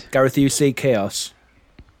 Gareth, you see chaos.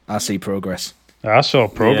 I see progress. I saw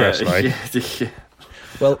progress, Yeah.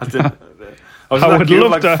 Well, I would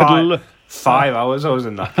love to. 5 hours I was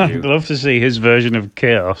in that queue. I'd love to see his version of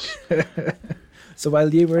chaos. So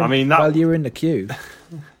while you were in the queue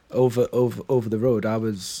over the road, I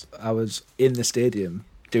was in the stadium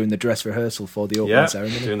doing the dress rehearsal for the opening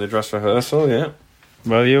ceremony. Doing the dress rehearsal, yeah.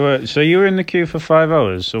 Well, you were in the queue for 5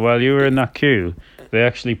 hours. So while you were in that queue, they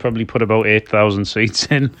actually probably put about 8,000 seats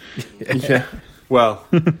in. Yeah. Well,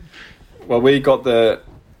 we got the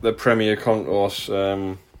Premier Concourse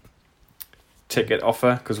ticket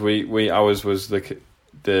offer because ours was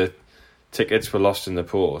the tickets were lost in the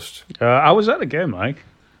post. I was at the game, Mike.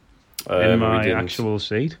 In my actual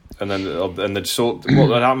seat. And then they'd sold. What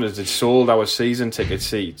had happened is they'd sold our season ticket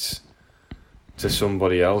seats to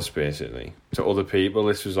somebody else, basically, to other people.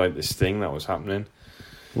 This was like this thing that was happening.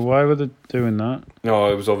 Why were they doing that?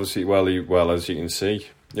 No, it was obviously well as you can see,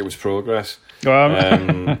 it was progress.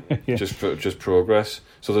 Yeah. Just progress.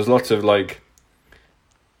 So there's lots of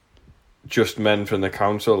just men from the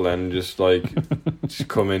council then just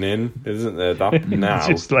coming in, isn't there? That now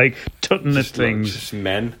just tutting the things. Just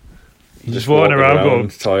men. Just walking around going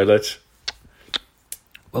toilet.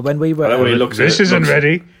 Well, when we were, this isn't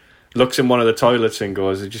ready. Looks in one of the toilets and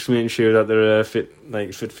goes, "Just making sure that they're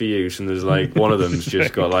fit for use." And there's one of them's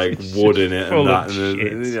just got wood in it and that.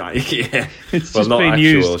 And yeah, it's just being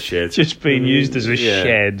used. Shit. Just being used as a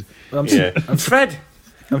shed. Well, Fred.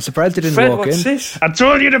 I'm surprised they didn't Fred, walk what's in. This? I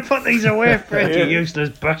told you to put these away, Fred. You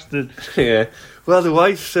useless bastard. Yeah. Well, the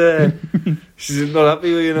wife's she's not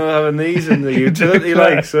happy with having these in the utility.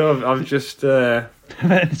 So I'm just.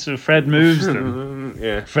 So Fred moves them.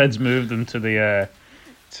 Yeah. Fred's moved them to the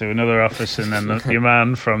to another office, and then your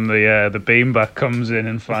man from the beanbag comes in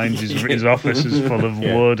and finds his office is full of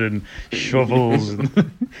wood and shovels.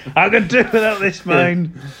 And I could do without this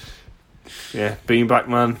mine. Yeah, Beanbag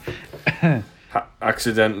Man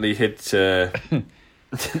accidentally hit.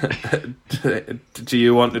 Do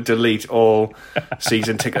you want to delete all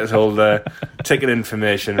season ticket holder ticket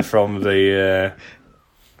information from the?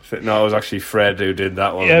 No, it was actually Fred who did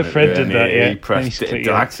that one. Yeah, Fred did that. Yeah, he pressed it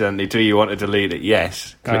accidentally. Do you want to delete it?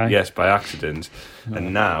 Yes. Click yes by accident,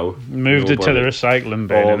 and now moved it to the recycling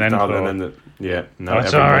bin, and then now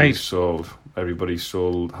everybody's sold. Everybody's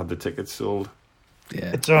sold. Had the tickets sold.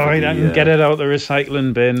 Yeah, it's all right. I can get it out the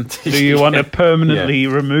recycling bin. Do you want to permanently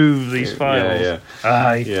remove these files?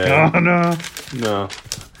 Oh no.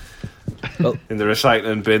 Well, in the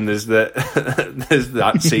recycling bin, there's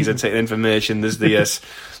that season ticket information. There's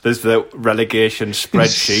the relegation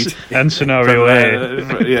spreadsheet and scenario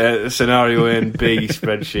A. Scenario A and B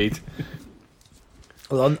spreadsheet.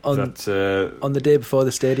 Well, on the day before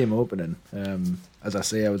the stadium opening, as I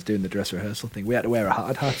say, I was doing the dress rehearsal thing. We had to wear a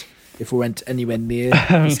hard hat if we went anywhere near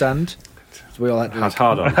the stand. So we all had to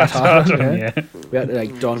hard on. Yeah. We had to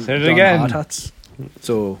don hard hats.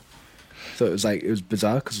 So it was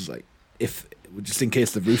bizarre because it was like, if just in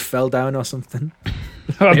case the roof fell down or something.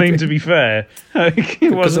 I mean, to be fair,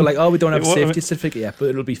 because they're like, we don't have a safety certificate yet, but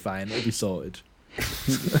it'll be fine. It'll be sorted.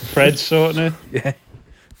 Fred's sorting it. Yeah,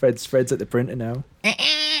 Fred's at the printer now.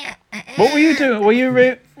 What were you doing? Were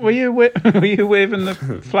you waving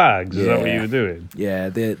the flags? Is that what you were doing? Yeah,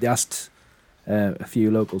 they asked a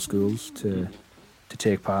few local schools to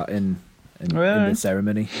take part in the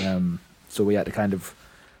ceremony. So we had to kind of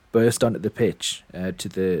burst onto the pitch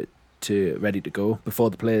to ready to go before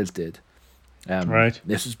the players did. Right.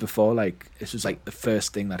 This was before this was the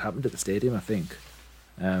first thing that happened at the stadium, I think.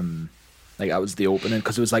 That was the opening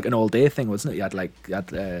because it was like an all day thing, wasn't it? You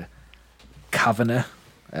had Kavanagh,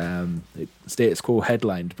 Status Quo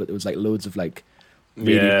headlined, but there was loads of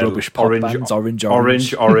really rubbish pop bands,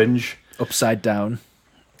 orange, Upside Down.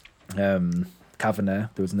 Kavanagh,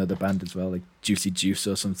 there was another band as well, like Juicy Juice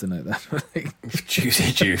or something like that.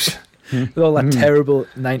 Juicy Juice. With all that terrible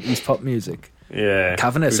 90s pop music. Yeah.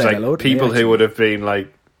 Kavanagh said hello to people me, who would have been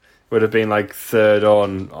third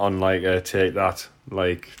on a Take That,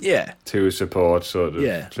 to support sort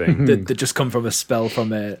of thing. They just come from a spell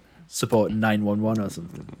from support 911 or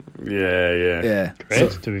something. Yeah.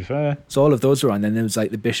 Great, to be fair. So all of those were on. Then there was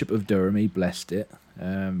the Bishop of Durham, he blessed it.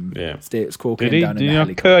 Status Quo came down in a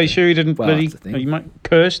helicopter. Are you sure he didn't he might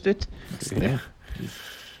cursed it? Yeah.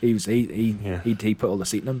 He put all the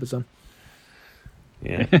seat numbers on.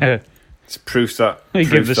 Yeah. It's proof that he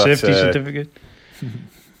gives the safety certificate.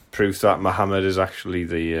 Proof that Muhammad is actually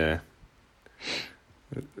the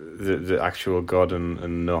actual God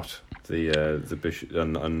and not the bishop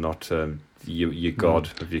and not your God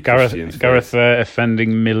of your Christian faith. Gareth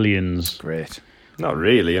offending millions. Great. Not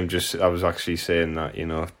really. I was actually saying that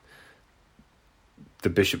the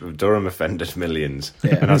Bishop of Durham offended millions,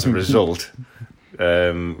 and as a result,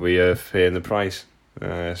 we are paying the price.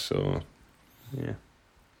 So, yeah.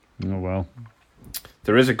 Oh well.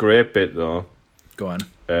 There is a great bit though. Go on.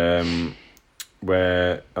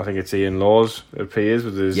 Where I think it's Ian Laws appears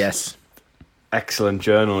with his excellent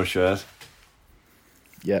journal shirt.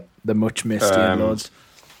 Yep, the much missed Ian Laws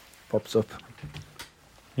pops up.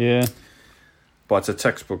 Yeah. But it's a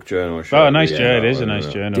textbuk journal shirt. Oh, a nice journal. It is a nice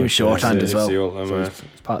journal. Do shorthand as well. It's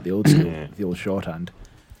part of the old school, the old shorthand.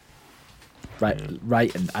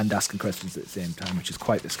 Writing and asking questions at the same time, which is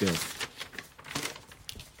quite the skill.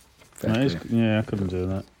 I couldn't do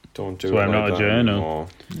that. Don't do it like that anymore.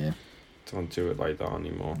 Yeah. Don't do it like that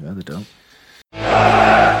anymore. No, they don't.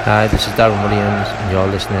 Hi, this is Darren Williams, and you're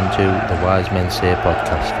listening to the Wise Men Say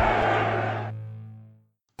podcast.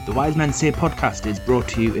 The Wise Men Say podcast is brought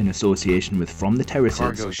to you in association with From the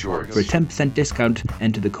Terraces. For a 10% discount,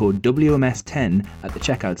 enter the code WMS10 at the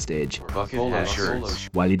checkout stage.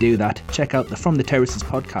 While you do that, check out the From the Terraces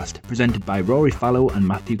podcast, presented by Rory Fallow and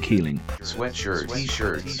Matthew Keeling. Sweatshirts,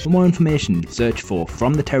 t-shirts. For more information, search for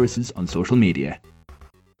From the Terraces on social media.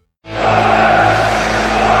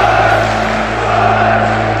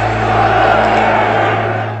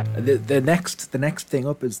 The next thing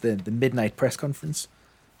up is the midnight press conference,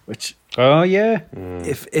 which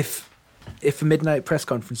if a midnight press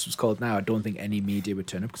conference was called now, I don't think any media would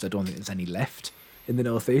turn up because I don't think there's any left in the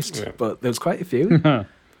northeast. Yeah. But there was quite a few.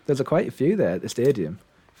 There's quite a few there at the stadium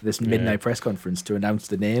for this midnight press conference to announce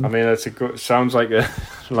the name. I mean, sounds like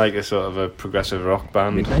a sort of a progressive rock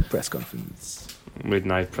band. Midnight press conference.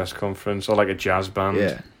 Midnight press conference, or like a jazz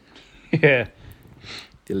band. Yeah.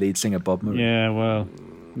 The lead singer Bob Murray. Yeah, well.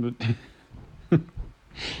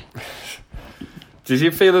 Did you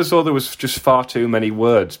feel as though there was just far too many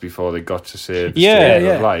words before they got to say the Yeah,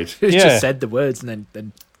 Stadium of Light? He Yeah. just said the words and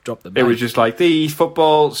then dropped the mic. It was just like, the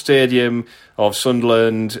football stadium of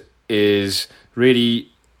Sunderland is really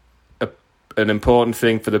an important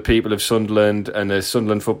thing for the people of Sunderland, and the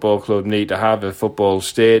Sunderland Football Club need to have a football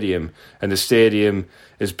stadium, and the stadium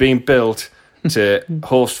is being built to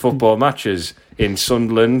host football matches in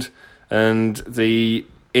Sunderland, and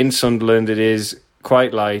in Sunderland it is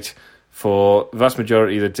quite light for the vast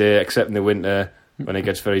majority of the day, except in the winter when it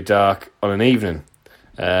gets very dark on an evening.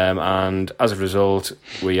 And as a result,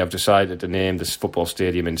 we have decided to name this football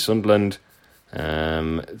stadium in Sunderland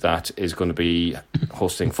that is going to be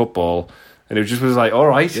hosting football. And it just was like, all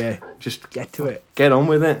right, just get to it. Get on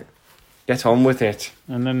with it. Get on with it.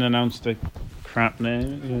 And then announced a crap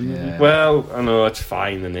name. Yeah. Well, I know, it's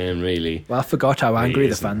fine, the name, really. Well, I forgot how angry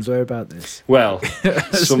the fans were about this. Well,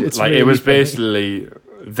 It's it really was funny. basically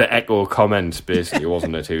the Echo comments, basically,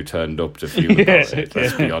 wasn't it, who turned up to fume about it,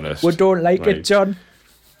 let's be honest. We don't like it, John.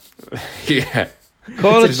 Yeah.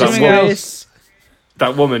 Call it It's that something woman- else.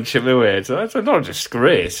 That woman chipping away, that's not a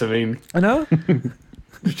disgrace. I mean, I know.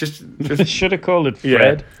 it's just They should have called it Yeah.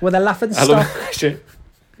 Fred. With a laughing I stock. love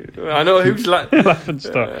I know who's Laughing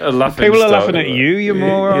stock. laughing People are stock. laughing at you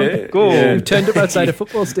moron. Yeah, Go. yeah. You turned up outside a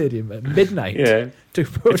football stadium at midnight. Yeah. To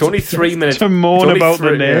It's only 3 minutes. To mourn it's only about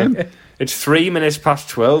the name. yeah. It's 3 minutes past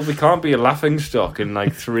 12. We can't be a laughing stock in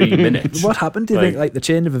like 3 minutes. What happened? Do you think, like the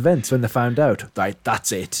chain of events when they found out? Right,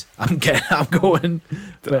 that's it. I'm going.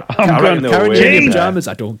 But I reckon they were Karen in waiting your there. pajamas.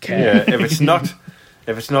 I don't care. Yeah,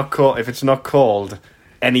 if it's not called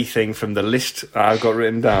anything from the list I've got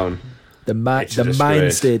written down, The It's a the mine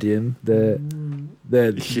disgrace. stadium, the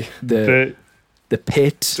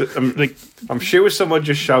pit. I'm sure someone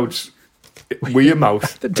just shouts with your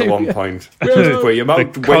mouth at one point. With your The mouth.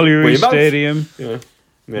 with Colliery your mouth. Stadium. Yeah.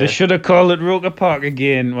 Yeah. They should have called it Roker Park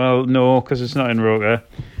again. Well, no, because it's not in Roker.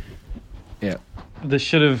 Yeah. They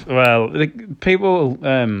should have. Well, people.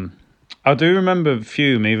 I do remember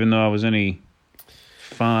Fume, even though I was only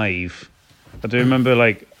 5. I do remember,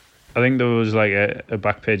 like, I think there was like a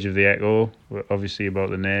back page of the Echo, obviously about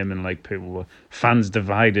the name, and like fans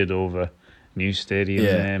divided over new stadium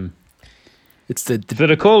name. It's the If they'd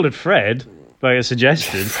have called it Fred, like I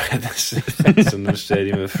suggested, That's in the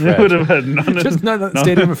stadium of they Fred. would have had none of just not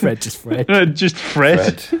stadium of Fred, just Fred. just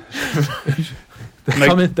Fred.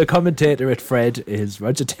 The commentator at Fred is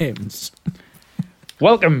Roger Thames.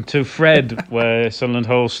 Welcome to Fred, where Sunderland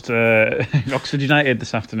host Oxford United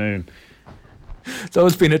this afternoon. It's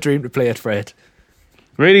always been a dream to play at Fred.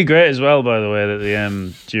 Really great as well, by the way, that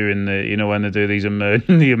the during the when they do these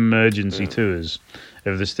the emergency tours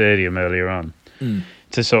of the stadium earlier on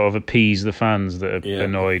to sort of appease the fans that are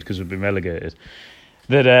annoyed because we've been relegated.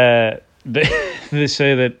 That they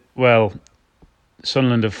say that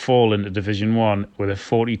Sunderland have fallen to Division 1 with a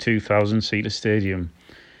 42,000 seater stadium,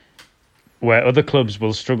 where other clubs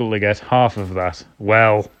will struggle to get half of that.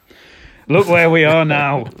 Well, look where we are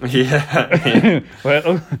now. Where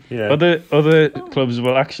other clubs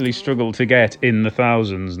will actually struggle to get in the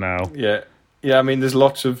thousands now. Yeah, I mean, there's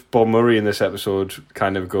lots of Bob Murray in this episode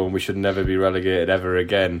kind of going, we should never be relegated ever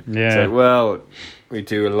again. Yeah. It's like, well, we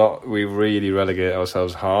do a lot, we really relegate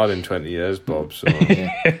ourselves hard in 20 years, Bob. So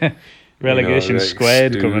Relegation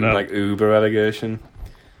squared coming up. Like Uber relegation.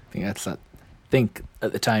 I think that's that. I think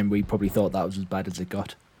at the time we probably thought that was as bad as it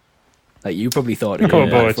got. Like you probably thought. Oh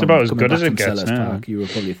boy, it's about as good as it gets Sellers now. Park, you were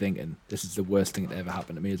probably thinking this is the worst thing that ever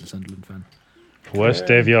happened to me as a Sunderland fan. Worst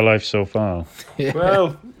day of your life so far.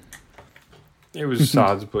 Well, it was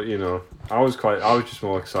sad, but I was just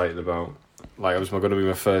more excited about, like, it was going to be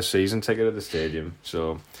my first season ticket at the stadium,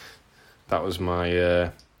 so that was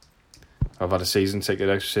my. I've had a season ticket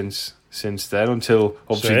out since then, until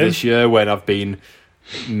obviously this year when I've been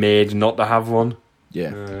made not to have one.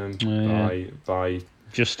 By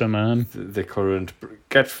just a man. The current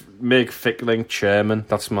make Fickling chairman.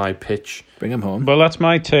 That's my pitch. Bring him home. Well, that's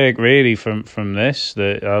my take really from this.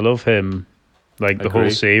 That I love him, like the whole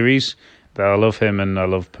series. That I love him and I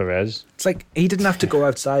love Perez. It's like he didn't have to go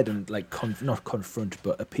outside and like not confront,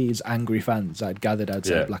 but appease angry fans that had gathered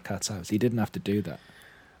outside Black Cat's house. He didn't have to do that.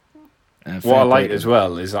 What I like as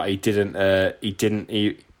well is that he didn't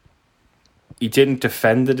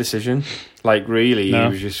defend the decision. Like, really, No.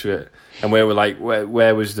 he was just, and we were like,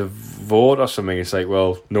 where was the vote or something? It's like,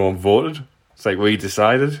 well, no one voted. It's like, we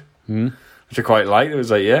decided, which I quite liked. It was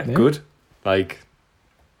like, good. Like,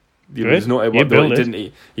 there's no,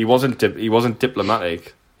 he wasn't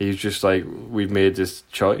diplomatic. He was just like, we've made this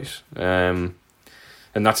choice. And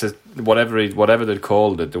and that's whatever they'd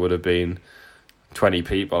called it. There would have been 20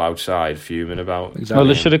 people outside fuming about. Exactly. Well,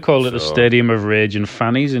 they should have called it the Stadium of Rage and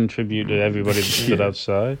Fannies in tribute to everybody that stood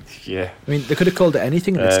outside. Yeah. I mean, they could have called it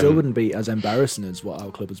anything and it still wouldn't be as embarrassing as what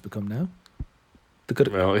our club has become now. They could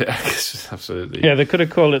have... Well, yeah, absolutely. Yeah, they could have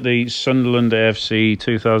called it the Sunderland AFC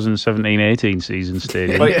 2017-18 season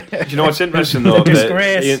stadium. Like, do you know what's interesting, though?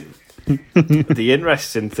 Disgrace. The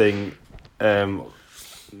interesting thing,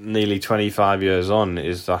 nearly 25 years on,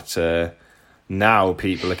 is that now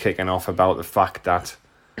people are kicking off about the fact that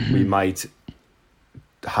we might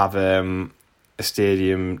have a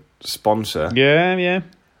stadium sponsor. Yeah.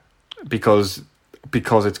 Because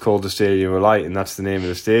it's called the Stadium of Light and that's the name of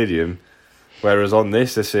the stadium. Whereas on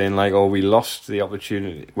this, they're saying like, "Oh, we lost the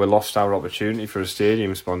opportunity. We lost our opportunity for a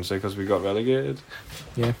stadium sponsor because we got relegated."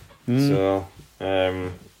 Yeah. So,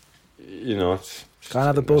 you know, it's can't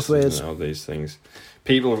have it both ways. All these things,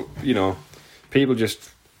 people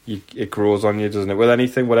just it grows on you, doesn't it? With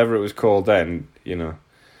anything, whatever it was called then, you know,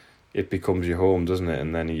 it becomes your home, doesn't it?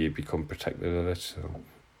 And then you become protective of it. So,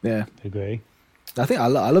 yeah, agree. I think I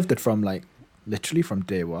loved it from like literally from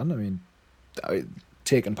day one. I mean,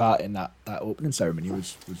 taking part in that opening ceremony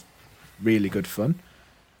was really good fun,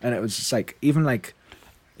 and it was just like even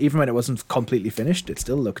when it wasn't completely finished, it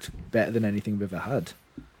still looked better than anything we've ever had.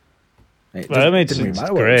 It didn't really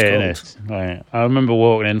matter what it was called. Like, I remember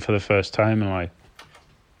walking in for the first time and like,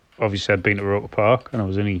 obviously I'd been to Roker Park and I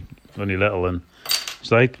was only little, and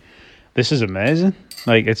it's like, this is amazing.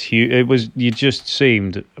 Like, it's huge. You just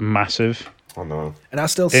seemed massive. I know. And I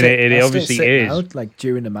still sit. It obviously is. Now, like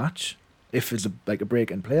during the match, if there's a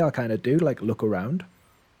break in play, I kind of do like look around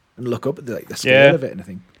and look up at the scale of it, and I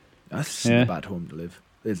think that's a bad home to live.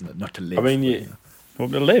 Isn't not to live. I mean,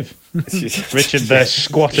 home to live. Richard there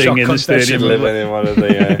squatting in the stadium, living in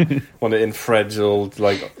one of Fred's old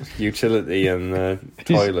like utility and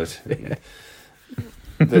toilet.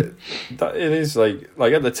 That it is like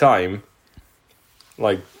at the time,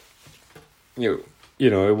 like you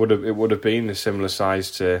know, it would have been a similar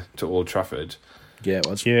size to Old Trafford. Yeah, it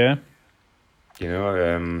was. Yeah. You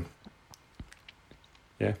know,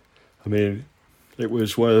 yeah. I mean, it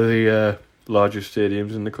was one of the largest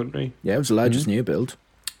stadiums in the country. Yeah, it was the largest new build.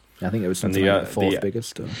 I think it was something like the fourth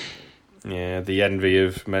biggest. Yeah, the envy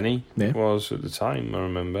of many was at the time. I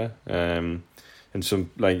remember, and some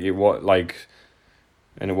like it was like,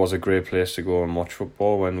 and it was a great place to go and watch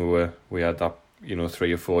football when we had that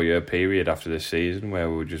 3 or 4 year period after this season where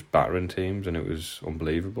we were just battering teams and it was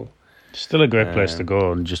unbelievable. Still a great place to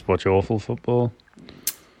go and just watch awful football.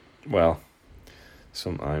 Well,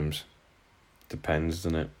 sometimes depends,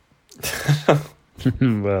 doesn't it?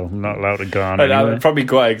 Well, I'm not allowed to go on. I'd probably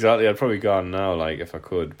go on now, like if I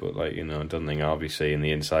could, but like I don't think I'll be seeing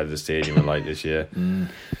the inside of the stadium of Light this year.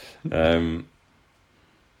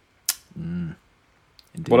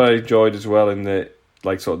 What I enjoyed as well in the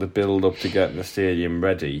sort of the build up to getting the stadium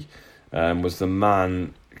ready was the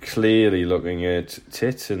man clearly looking at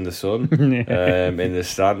tits in the sun, in the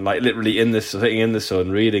stand, like literally sitting in the sun,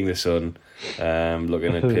 reading the Sun,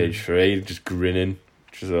 looking at page 3, just grinning.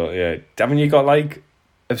 Haven't you got like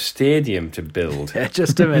a stadium to build? Yeah,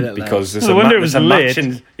 just a minute. Because there's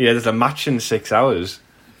a match in 6 hours.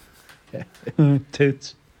 Yeah.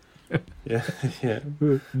 Tits. Yeah.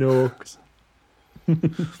 No.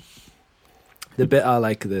 The bit I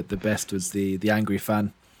like the best was the angry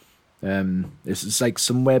fan. This is like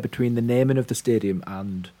somewhere between the naming of the stadium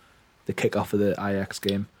and the kick-off of the Ajax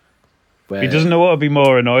game. Where he doesn't know what to be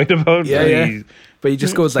more annoyed about. Yeah. But he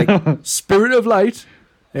just goes like, Spirit of Light.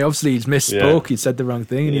 And obviously he's misspoke. He said the wrong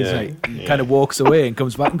thing, and he's like, he kind of walks away and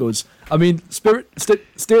comes back and goes, I mean,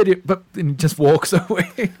 Stadium, but and he just walks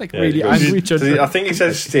away like really angry. I think he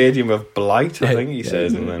says Stadium of Blight. I think he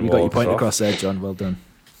says, and then you got your point across there, John. Well done.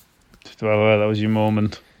 Well, that was your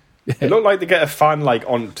moment. It looked like they get a fan like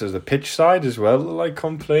onto the pitch side as well, like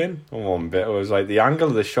complain on one bit. It was like the angle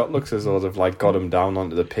of the shot looks as though they've like got him down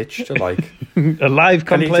onto the pitch to like a live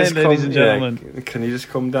complaint, ladies and gentlemen. Yeah, can you just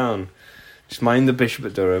come down? Just mind the Bishop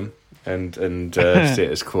of Durham and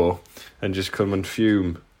status quo, and just come and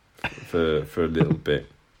fume for a little bit.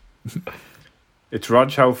 It's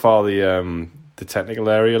raj how far the technical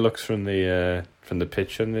area looks from the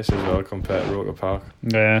pitch in this as well compared to Roker Park.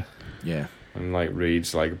 Yeah. And like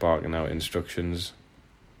Reed's like barking out instructions.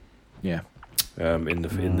 Yeah. In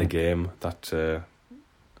the game that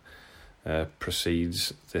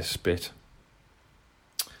precedes this bit.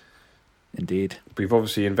 Indeed. We've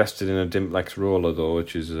obviously invested in a Dimplex roller though,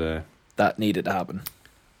 which is that needed to happen.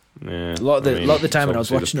 Yeah. A lot of the time when I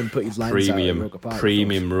was watching him put his lines out at Roker Park,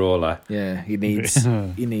 premium roller. Yeah, he needs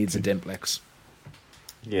a Dimplex.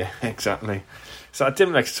 Yeah, exactly. So that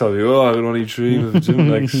Dimplex told you, I can only dream of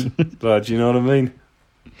Dimplex. Lad, you know what I mean?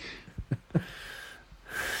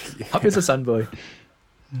 Happy as a sandboy.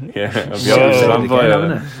 Yeah, I'll be happy as a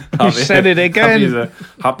sandboy. You said it again.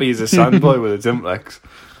 Happy as a sandboy with a Dimplex.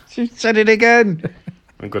 She said it again.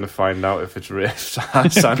 I'm going to find out if it's racist.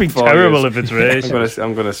 It'd be terrible if it's racist.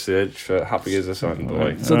 I'm going to search for happy as a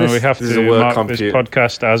sandboy. So we have to mark this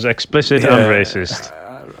podcast as explicit and racist.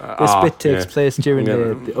 This bit takes place during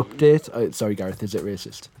the update. Oh, sorry, Gareth, is it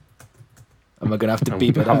racist? Am I going to have to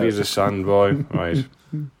beep it out? Happy as a sandboy, right.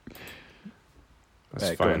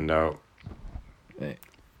 Let's find out. Right.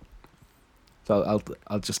 So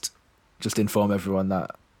I'll just inform everyone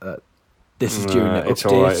that this is during the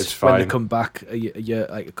update. All right, it's fine. When they come back a year,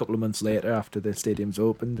 like a couple of months later after the stadium's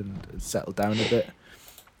opened and settled down a bit.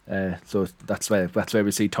 So that's where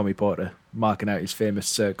we see Tommy Porter marking out his famous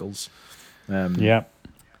circles.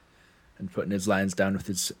 And putting his lines down with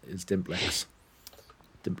his Dimplex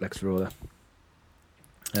roller.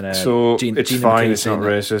 And, so Gina it's fine. McKay It's not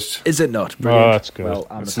racist. Is it not? Brilliant. Oh, that's good. Well,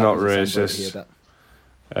 it's not racist.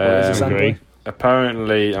 Agree.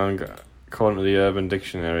 Apparently, according to the Urban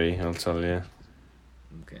Dictionary, I'll tell you.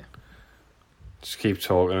 Okay. Just keep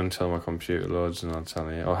talking until my computer loads, and I'll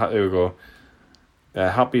tell you. Oh, here we go.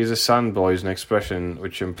 Happy as a sandboy is an expression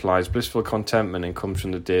which implies blissful contentment and comes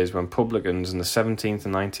from the days when publicans in the 17th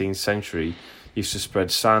and 19th century used to spread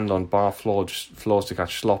sand on bar floors to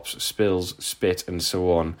catch slops, spills, spit, and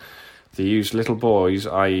so on. They used little boys,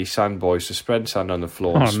 i.e. sandboys, to spread sand on the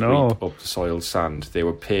floor and sweep up the soiled sand. They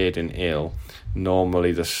were paid in ale,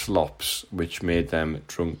 normally the slops, which made them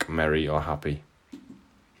drunk, merry, or happy.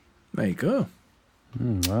 There you go.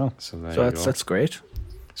 Well, so that's great.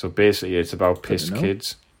 So basically, it's about pissed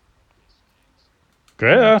kids.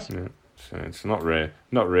 Great. Yeah. So it's not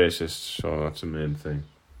racist, so that's the main thing.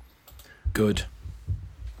 Good.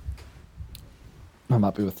 I'm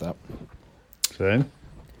happy with that. Same.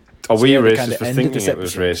 Are we racist for thinking it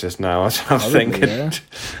was racist now? I'm thinking. Yeah.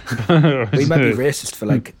 We might be racist for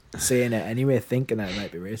saying it anyway, thinking that it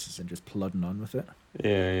might be racist and just plodding on with it.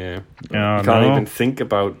 Yeah. You can't even think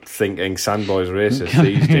about thinking Sandboy's racist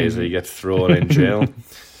these days, or you get thrown in jail.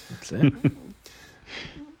 That's it.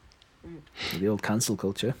 The old cancel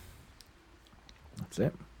culture. That's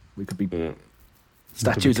it. We could be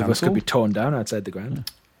statues of us could be torn down outside the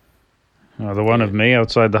ground. Oh, the one of me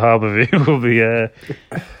outside the Harbour View will be. Yeah.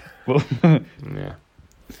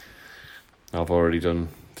 I've already done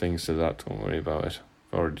things to that. Don't worry about it.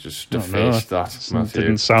 I've already just defaced that. Matthew.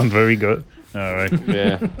 Didn't sound very good. All right.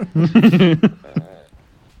 Yeah.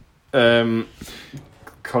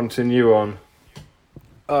 Continue on.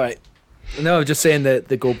 All right. No, I was just saying that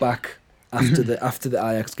they go back after the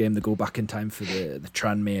Ajax game. They go back in time for the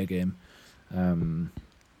Tranmere game, and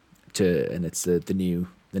it's the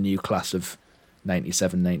new class of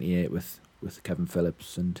 97-98 with Kevin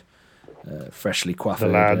Phillips and freshly coiffed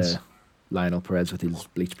Lionel Perez with his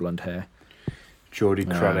bleach blonde hair. Jody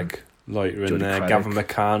Craddock later in there. Gavin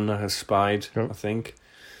McCann has spied, I think.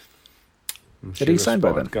 Did he sign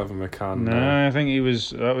by then? Gavin McCann. No, I think he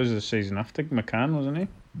was. That was the season after McCann, wasn't he?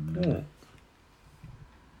 Yeah.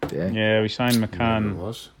 Yeah, we signed McCann.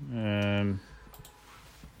 Was.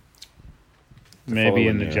 Maybe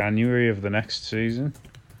in the January of the next season.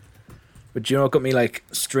 But do you know what got me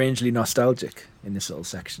strangely nostalgic in this little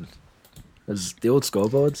section? It was the old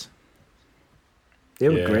scoreboards. They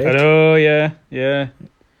were great. Oh yeah.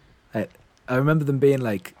 I remember them being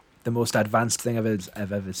the most advanced thing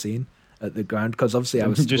I've ever seen at the ground, because obviously I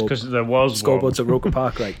was just because there was scoreboards at Roker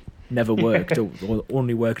Park never worked. Or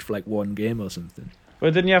only worked for one game or something.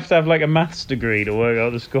 Well, didn't you have to have a maths degree to work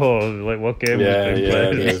out the score? What game was being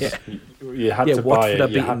played? You had to buy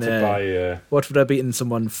it. Watford are beating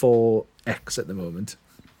someone 4x at the moment.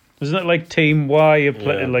 Isn't it Team Y? You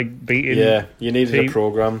play beating. Yeah, you needed a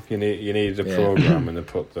program. You needed a program, and they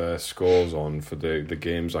put the scores on for the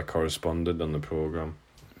games that corresponded on the program.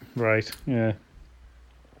 Right. Yeah.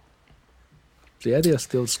 So yeah, they are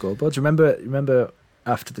still scoreboards. Remember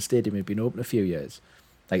after the stadium had been open a few years,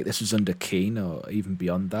 this was under Keane or even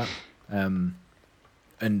beyond that, and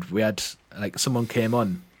we had someone came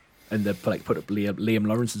on, and they put up Liam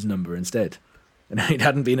Lawrence's number instead. And he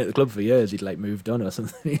hadn't been at the club for years. He'd moved on or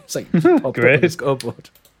something. He was popped up on the scoreboard.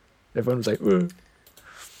 Everyone was whoa.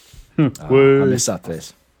 I miss that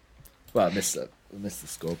place. Well, I miss the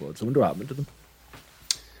scoreboards. I wonder what happened to them.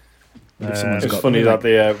 It's funny that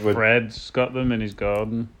they Fred's got them in his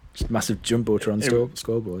garden. Just massive jumbotron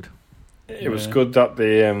scoreboard. It was good that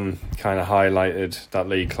they kind of highlighted that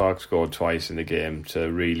Lee Clark scored twice in the game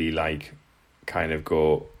to really kind of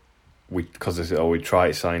go we tried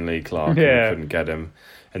to sign Lee Clark and we couldn't get him,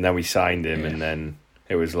 and then we signed him, and then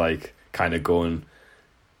it was like kind of going,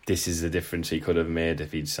 this is the difference he could have made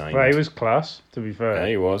if he'd signed. Well, he was class, to be fair. Yeah,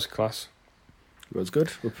 he was class. He was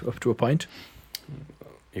good up to a point.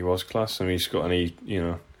 He was class, and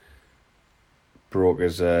he broke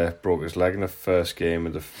his leg in the first game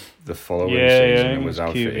of the following season and was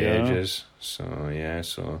out cute, for ages. So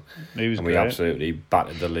he was and great. we absolutely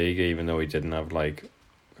battered the league, even though we didn't have like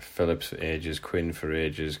Phillips for ages, Quinn for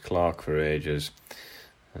ages, Clark for ages.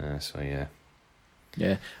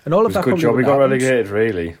 Yeah, and all of it was that. A good job we got relegated.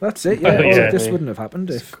 Really, that's it. Yeah, all of this wouldn't have happened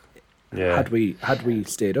if had we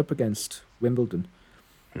stayed up against Wimbledon.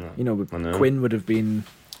 No, Quinn would have been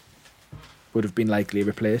likely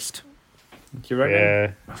replaced. Do you reckon?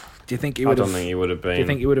 Yeah. Do you think he would? I don't think he would have been. Do you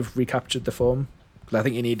think he would have recaptured the form? Because I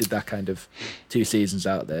think he needed that kind of 2 seasons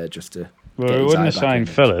out there just to. Well, we wouldn't have signed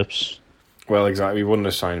Phillips. Well, exactly. We wouldn't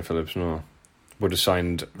have signed Phillips. No, would have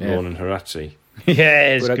signed Ronan Harazzi.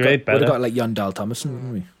 Yeah, it's great. Would have got like Jon Dahl Thomason,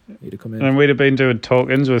 wouldn't we? He'd have come in, and we'd have been doing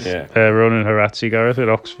talkings with Ronan Harazzi, Gareth at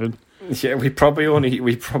Oxford. Yeah, we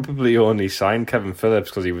probably only signed Kevin Phillips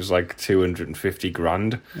because he was like 250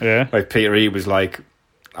 grand. Yeah, like Peter E was like,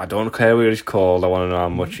 I don't care where he's called, I want to know how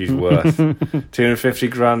much he's worth. 250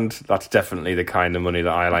 grand, that's definitely the kind of money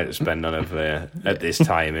that I like to spend on a player at this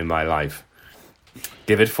time in my life.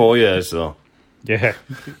 Give it 4 years though. Yeah,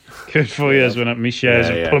 give it 4 years when my shares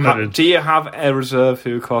have plummeted. Do you have a reserve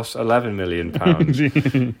who costs £11 million?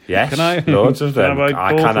 Yes, can I, loads of them.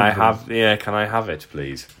 Can I have it,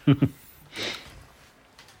 please?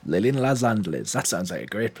 Lilian Lazandles. That sounds like a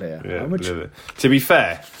great player. Yeah, how much? To be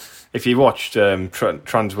fair, if you watched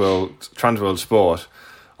Transworld Sport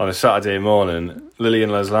on a Saturday morning, Lilian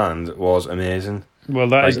Lasland was amazing. Well,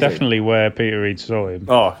 that is definitely where Peter Reid saw him.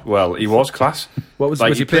 Oh, well, he was class. What was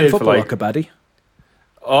he playing football or kabaddi?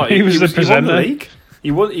 Oh, he was the presenter.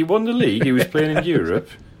 He won the league. He was playing in Europe.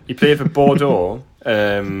 He played for Bordeaux,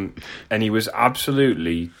 and he was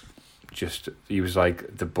absolutely he was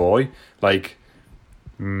like the boy. Like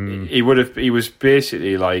he was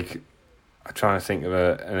basically like, I'm trying to think of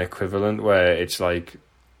an equivalent where it's like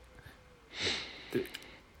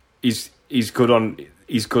he's good on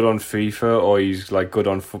FIFA, or he's like good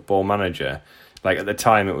on Football Manager. Like at the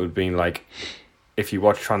time, it would have been like, if you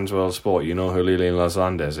watch Transworld Sport, you know who Lilian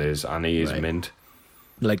Lasandez is, and he is mint.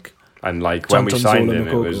 And when we signed him,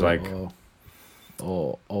 it was like,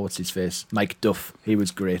 or what's his face, Mike Duff. He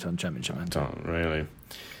was great on Championship. Don't really.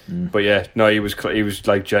 But yeah, no, he was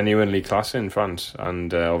like genuinely class in France,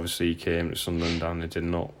 and obviously he came to Sunderland and it did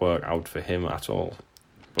not work out for him at all.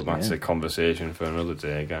 But that's a conversation for another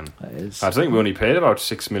day again. I think we only paid about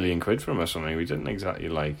 £6 million for him or something. We didn't exactly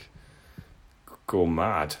like go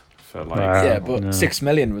mad for like. Yeah, but 6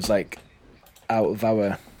 million was like out of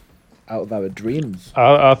our dreams.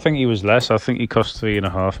 I think he was less. I think he cost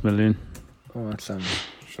 $3.5 million. Oh, that sounds.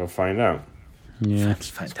 Shall find out. Yeah,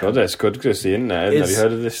 it's good. It's good because it's the internet. Have you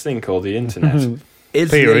heard of this thing called the internet?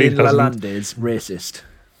 Is Lilian Lalande racist?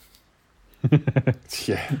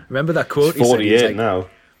 Yeah. Remember that quote? He's 48 now.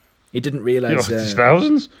 He didn't realise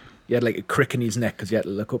thousands. He had like a crick in his neck because he had to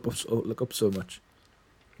look up so much.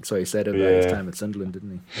 So he said about his time at Sunderland,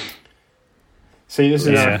 didn't he? See, this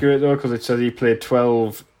is accurate though, because it said he played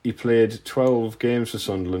 12 games for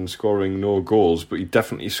Sunderland, scoring no goals, but he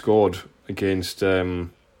definitely scored against.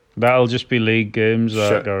 That'll just be league games.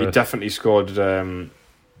 He definitely scored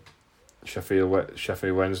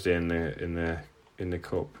Sheffield Wednesday in the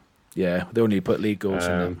cup. Yeah, they only put league goals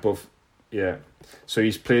in them. But yeah, so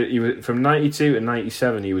he's played. He was from 92 to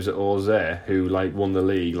 97. He was at Auxerre, who like won the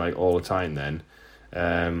league like all the time then,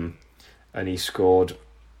 and he scored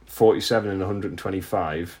 47 in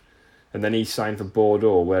 125, and then he signed for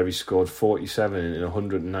Bordeaux, where he scored 47 in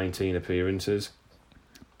 119 appearances.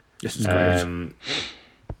 This is great.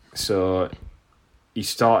 So he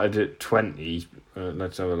started at 20.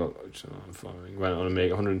 Let's have a look. He went on to make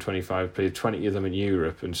 125, played 20 of them in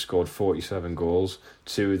Europe and scored 47 goals.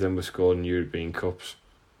 2 of them were scored in European Cups.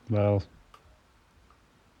 Well,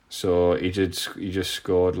 so he just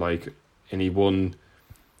scored like, and he won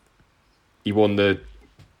the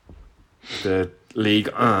Ligue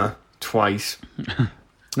 1 twice.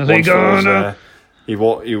 The Ligue 1. He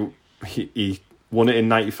won it in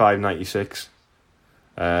 95-96.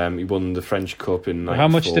 He won the French Cup in 94. How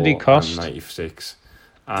much did he cost? 96.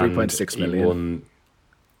 3.6 million.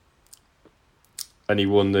 He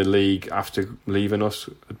won the league after leaving us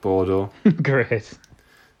at Bordeaux. Great.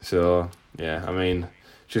 So yeah, I mean,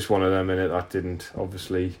 just one of them in it that didn't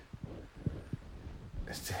obviously.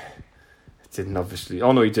 It didn't obviously.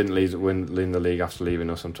 Oh no, he didn't win the league after leaving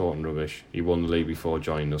us. I'm talking rubbish. He won the league before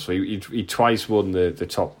joining us. So he twice won the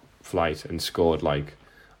top flight and scored like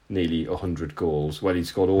nearly 100 goals. Well, he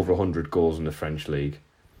scored over 100 goals in the French league.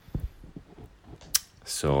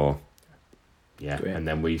 So, yeah, Great. and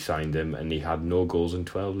then we signed him, and he had no goals in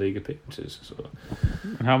 12 league appearances. So,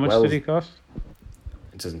 And how much did he cost?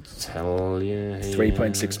 It doesn't tell you.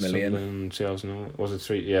 3.6 million. 2000, was it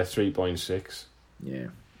 3? Yeah, 3.6. Yeah.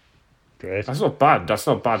 Great. That's not bad. That's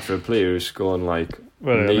not bad for a player who's scoring like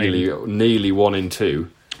Well, I nearly 1 in 2.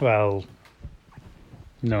 Well,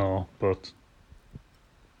 no, but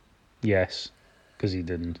yes, because he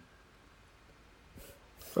didn't.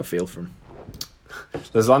 I feel for him.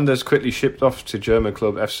 Laslanders quickly shipped off to German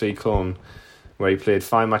club FC Cologne, where he played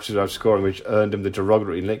 5 matches without scoring, which earned him the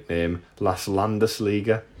derogatory nickname Las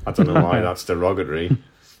Landesliga. I don't know why that's derogatory.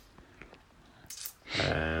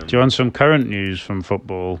 Do you want some current news from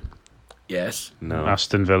football? Yes. No.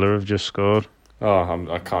 Aston Villa have just scored. Oh,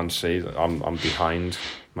 I can't see. I'm behind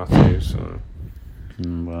Matthew, so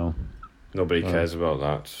Well, nobody cares about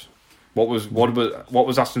that. What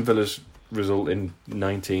was Aston Villa's result in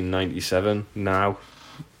 1997? Now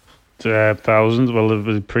 1,000. Well, it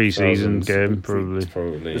was a pre-season game, probably.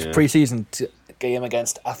 Probably. It was Yeah. pre-season game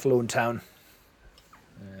against Athlone Town.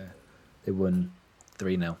 They won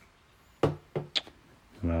 3-0.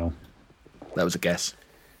 Well, That was a guess.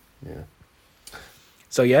 Yeah.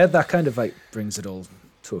 So yeah, that kind of like brings it all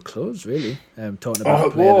to a close, really. Talking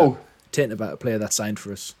about a player that signed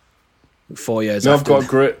for us 4 years. No, after. I've got a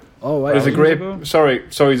great. Oh, right. There's a great. ago? Sorry.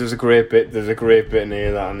 There's a great bit. There's a great bit in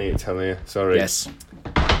here that I need to tell you. Sorry. Yes.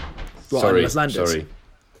 What, Sorry. on Laslanders? Sorry.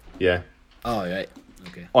 Yeah. Oh, right.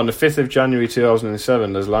 Okay. On the 5th of January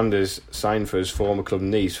 2007, Laslanders signed for his former club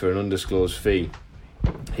Nice for an undisclosed fee.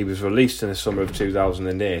 He was released in the summer of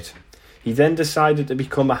 2008. He then decided to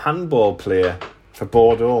become a handball player for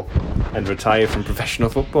Bordeaux and retire from professional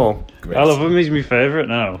football. Great. I love him. He's my favourite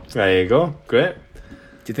now. There you go. Great.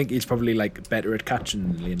 Do you think he's probably like better at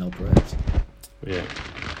catching than Lionel Perez? Yeah.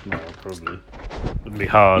 No, probably. Wouldn't be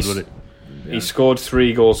hard, would it? Yeah. He scored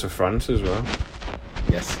 3 goals for France as well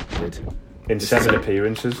Yes, he did. in 7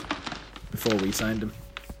 appearances. Before we signed him.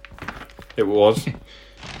 It was.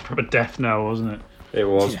 Proper death now, wasn't it? It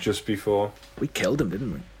was Yeah. just before. We killed him,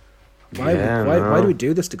 didn't we? Why? Yeah, why? no. Why do we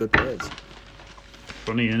do this to good players?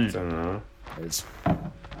 Funny, isn't I it? don't know. It's...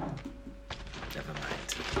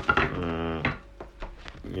 Never mind.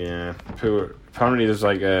 Yeah. Apparently, there's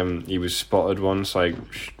like he was spotted once, like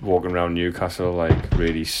walking around Newcastle, like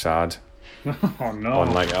really sad Oh no!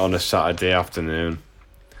 on a Saturday afternoon.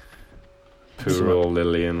 Poor old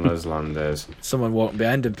Lilian Laslanders. Someone walking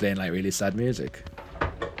behind him playing like really sad music.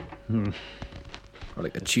 Or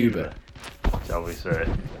like a tuba. Shall we say?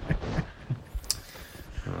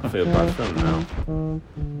 I feel bad for him now.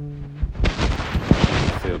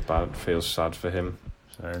 Feel sad for him.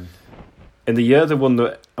 So, In the year they won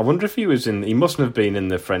I wonder if he was in. He mustn't have been in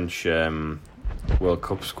the French World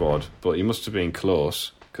Cup squad, but he must have been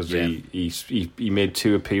close because Yeah. he made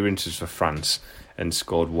 2 appearances for France and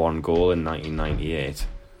scored 1 goal in 1998.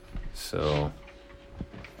 So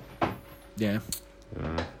Yeah,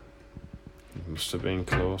 he must have been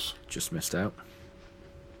close. just missed out.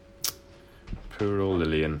 Poor old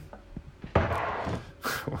Lillian.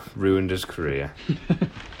 Ruined his career.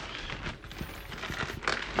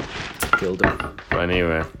 Killed him. But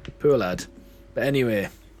anyway, Poor lad. But anyway,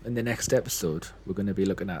 in the next episode, we're going to be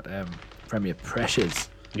looking at Premier Pressures,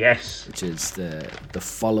 yes. which is the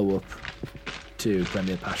follow-up to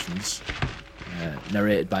Premier Passions,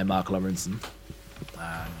 narrated by Mark Lawrenson.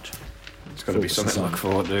 And it's going to be focuses something to look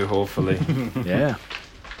forward to, hopefully. yeah.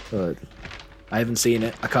 So I haven't seen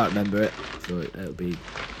it. I can't remember it. So it'll be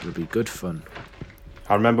good fun.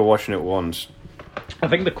 I remember watching it once. I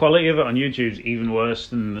think the quality of it on YouTube's even worse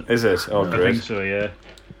than. Is it? Oh, I great. think so. Yeah.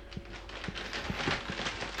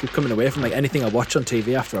 Keep coming away from like anything I watch on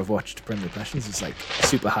TV after I've watched Premier Passions. It's like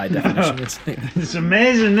super high definition. It's like, It's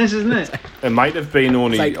amazing, this isn't it? It might have been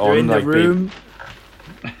only it's like they're on in the like room.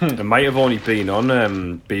 it might have only been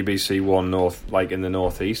on BBC One North, like in the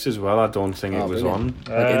northeast as well. I don't think it Oh, was brilliant.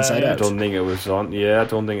 on. Like Inside yeah. I Out. don't think it was on. Yeah, I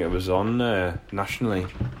don't think it was on nationally.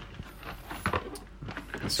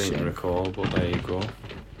 I seem to Shame. recall, but there you go.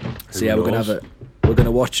 So Who yeah, we're gonna knows? have it. We're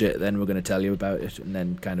gonna watch it, then we're gonna tell you about it, and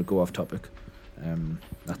then kind of go off topic.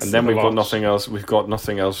 That's And then we've got Lots. nothing else. We've got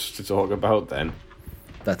nothing else to talk about. Then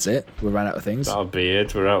that's it. We ran out of things. that'll be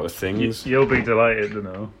it. We're out of things. You'll be delighted to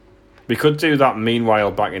know. We could do that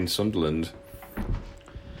meanwhile back in Sunderland.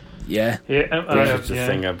 Yeah, Yeah, That's the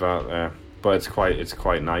thing about, but it's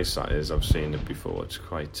quite nice. That is, I've seen it before. It's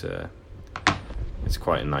It's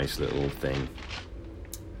quite a nice little thing.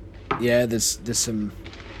 Yeah, there's some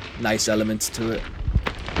nice elements to it.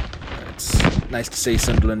 It's nice to see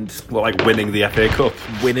Sunderland Well, like winning the FA Cup.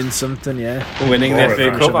 winning something, yeah. Winning the FA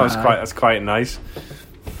Boring. Cup, that's quite nice.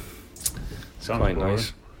 It's quite boring.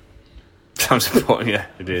 nice. Sounds important, yeah,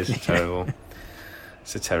 it is. Terrible.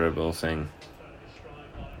 It's a terrible thing.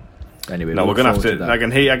 Anyway, No, we're gonna have to. I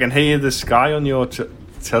can hear the sky on your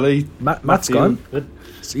telly. Matt's Matthew. gone.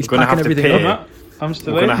 He's We're gonna packing have to everything pay. up. I'm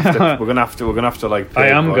still We're in. gonna have to like. Pay I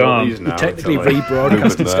am royalties gone. now You're technically to, like, rebroadcasting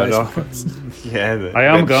Rupert Sky Murdoch. Sports. Yeah, I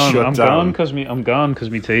am gone. shut I'm down. gone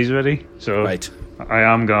because my tea's ready. So Right, I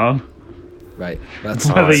am gone. right. That's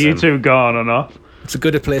Oh, Whether you listen. two gone or not. it's a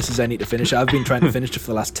good a place as any to finish. I've been trying to finish it for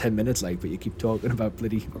the last 10 minutes, like, but you keep talking about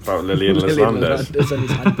bloody About Lillian Lillian Laslanders. Laslanders and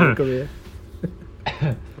his handball career.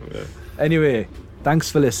 Anyway,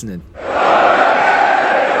 thanks for listening.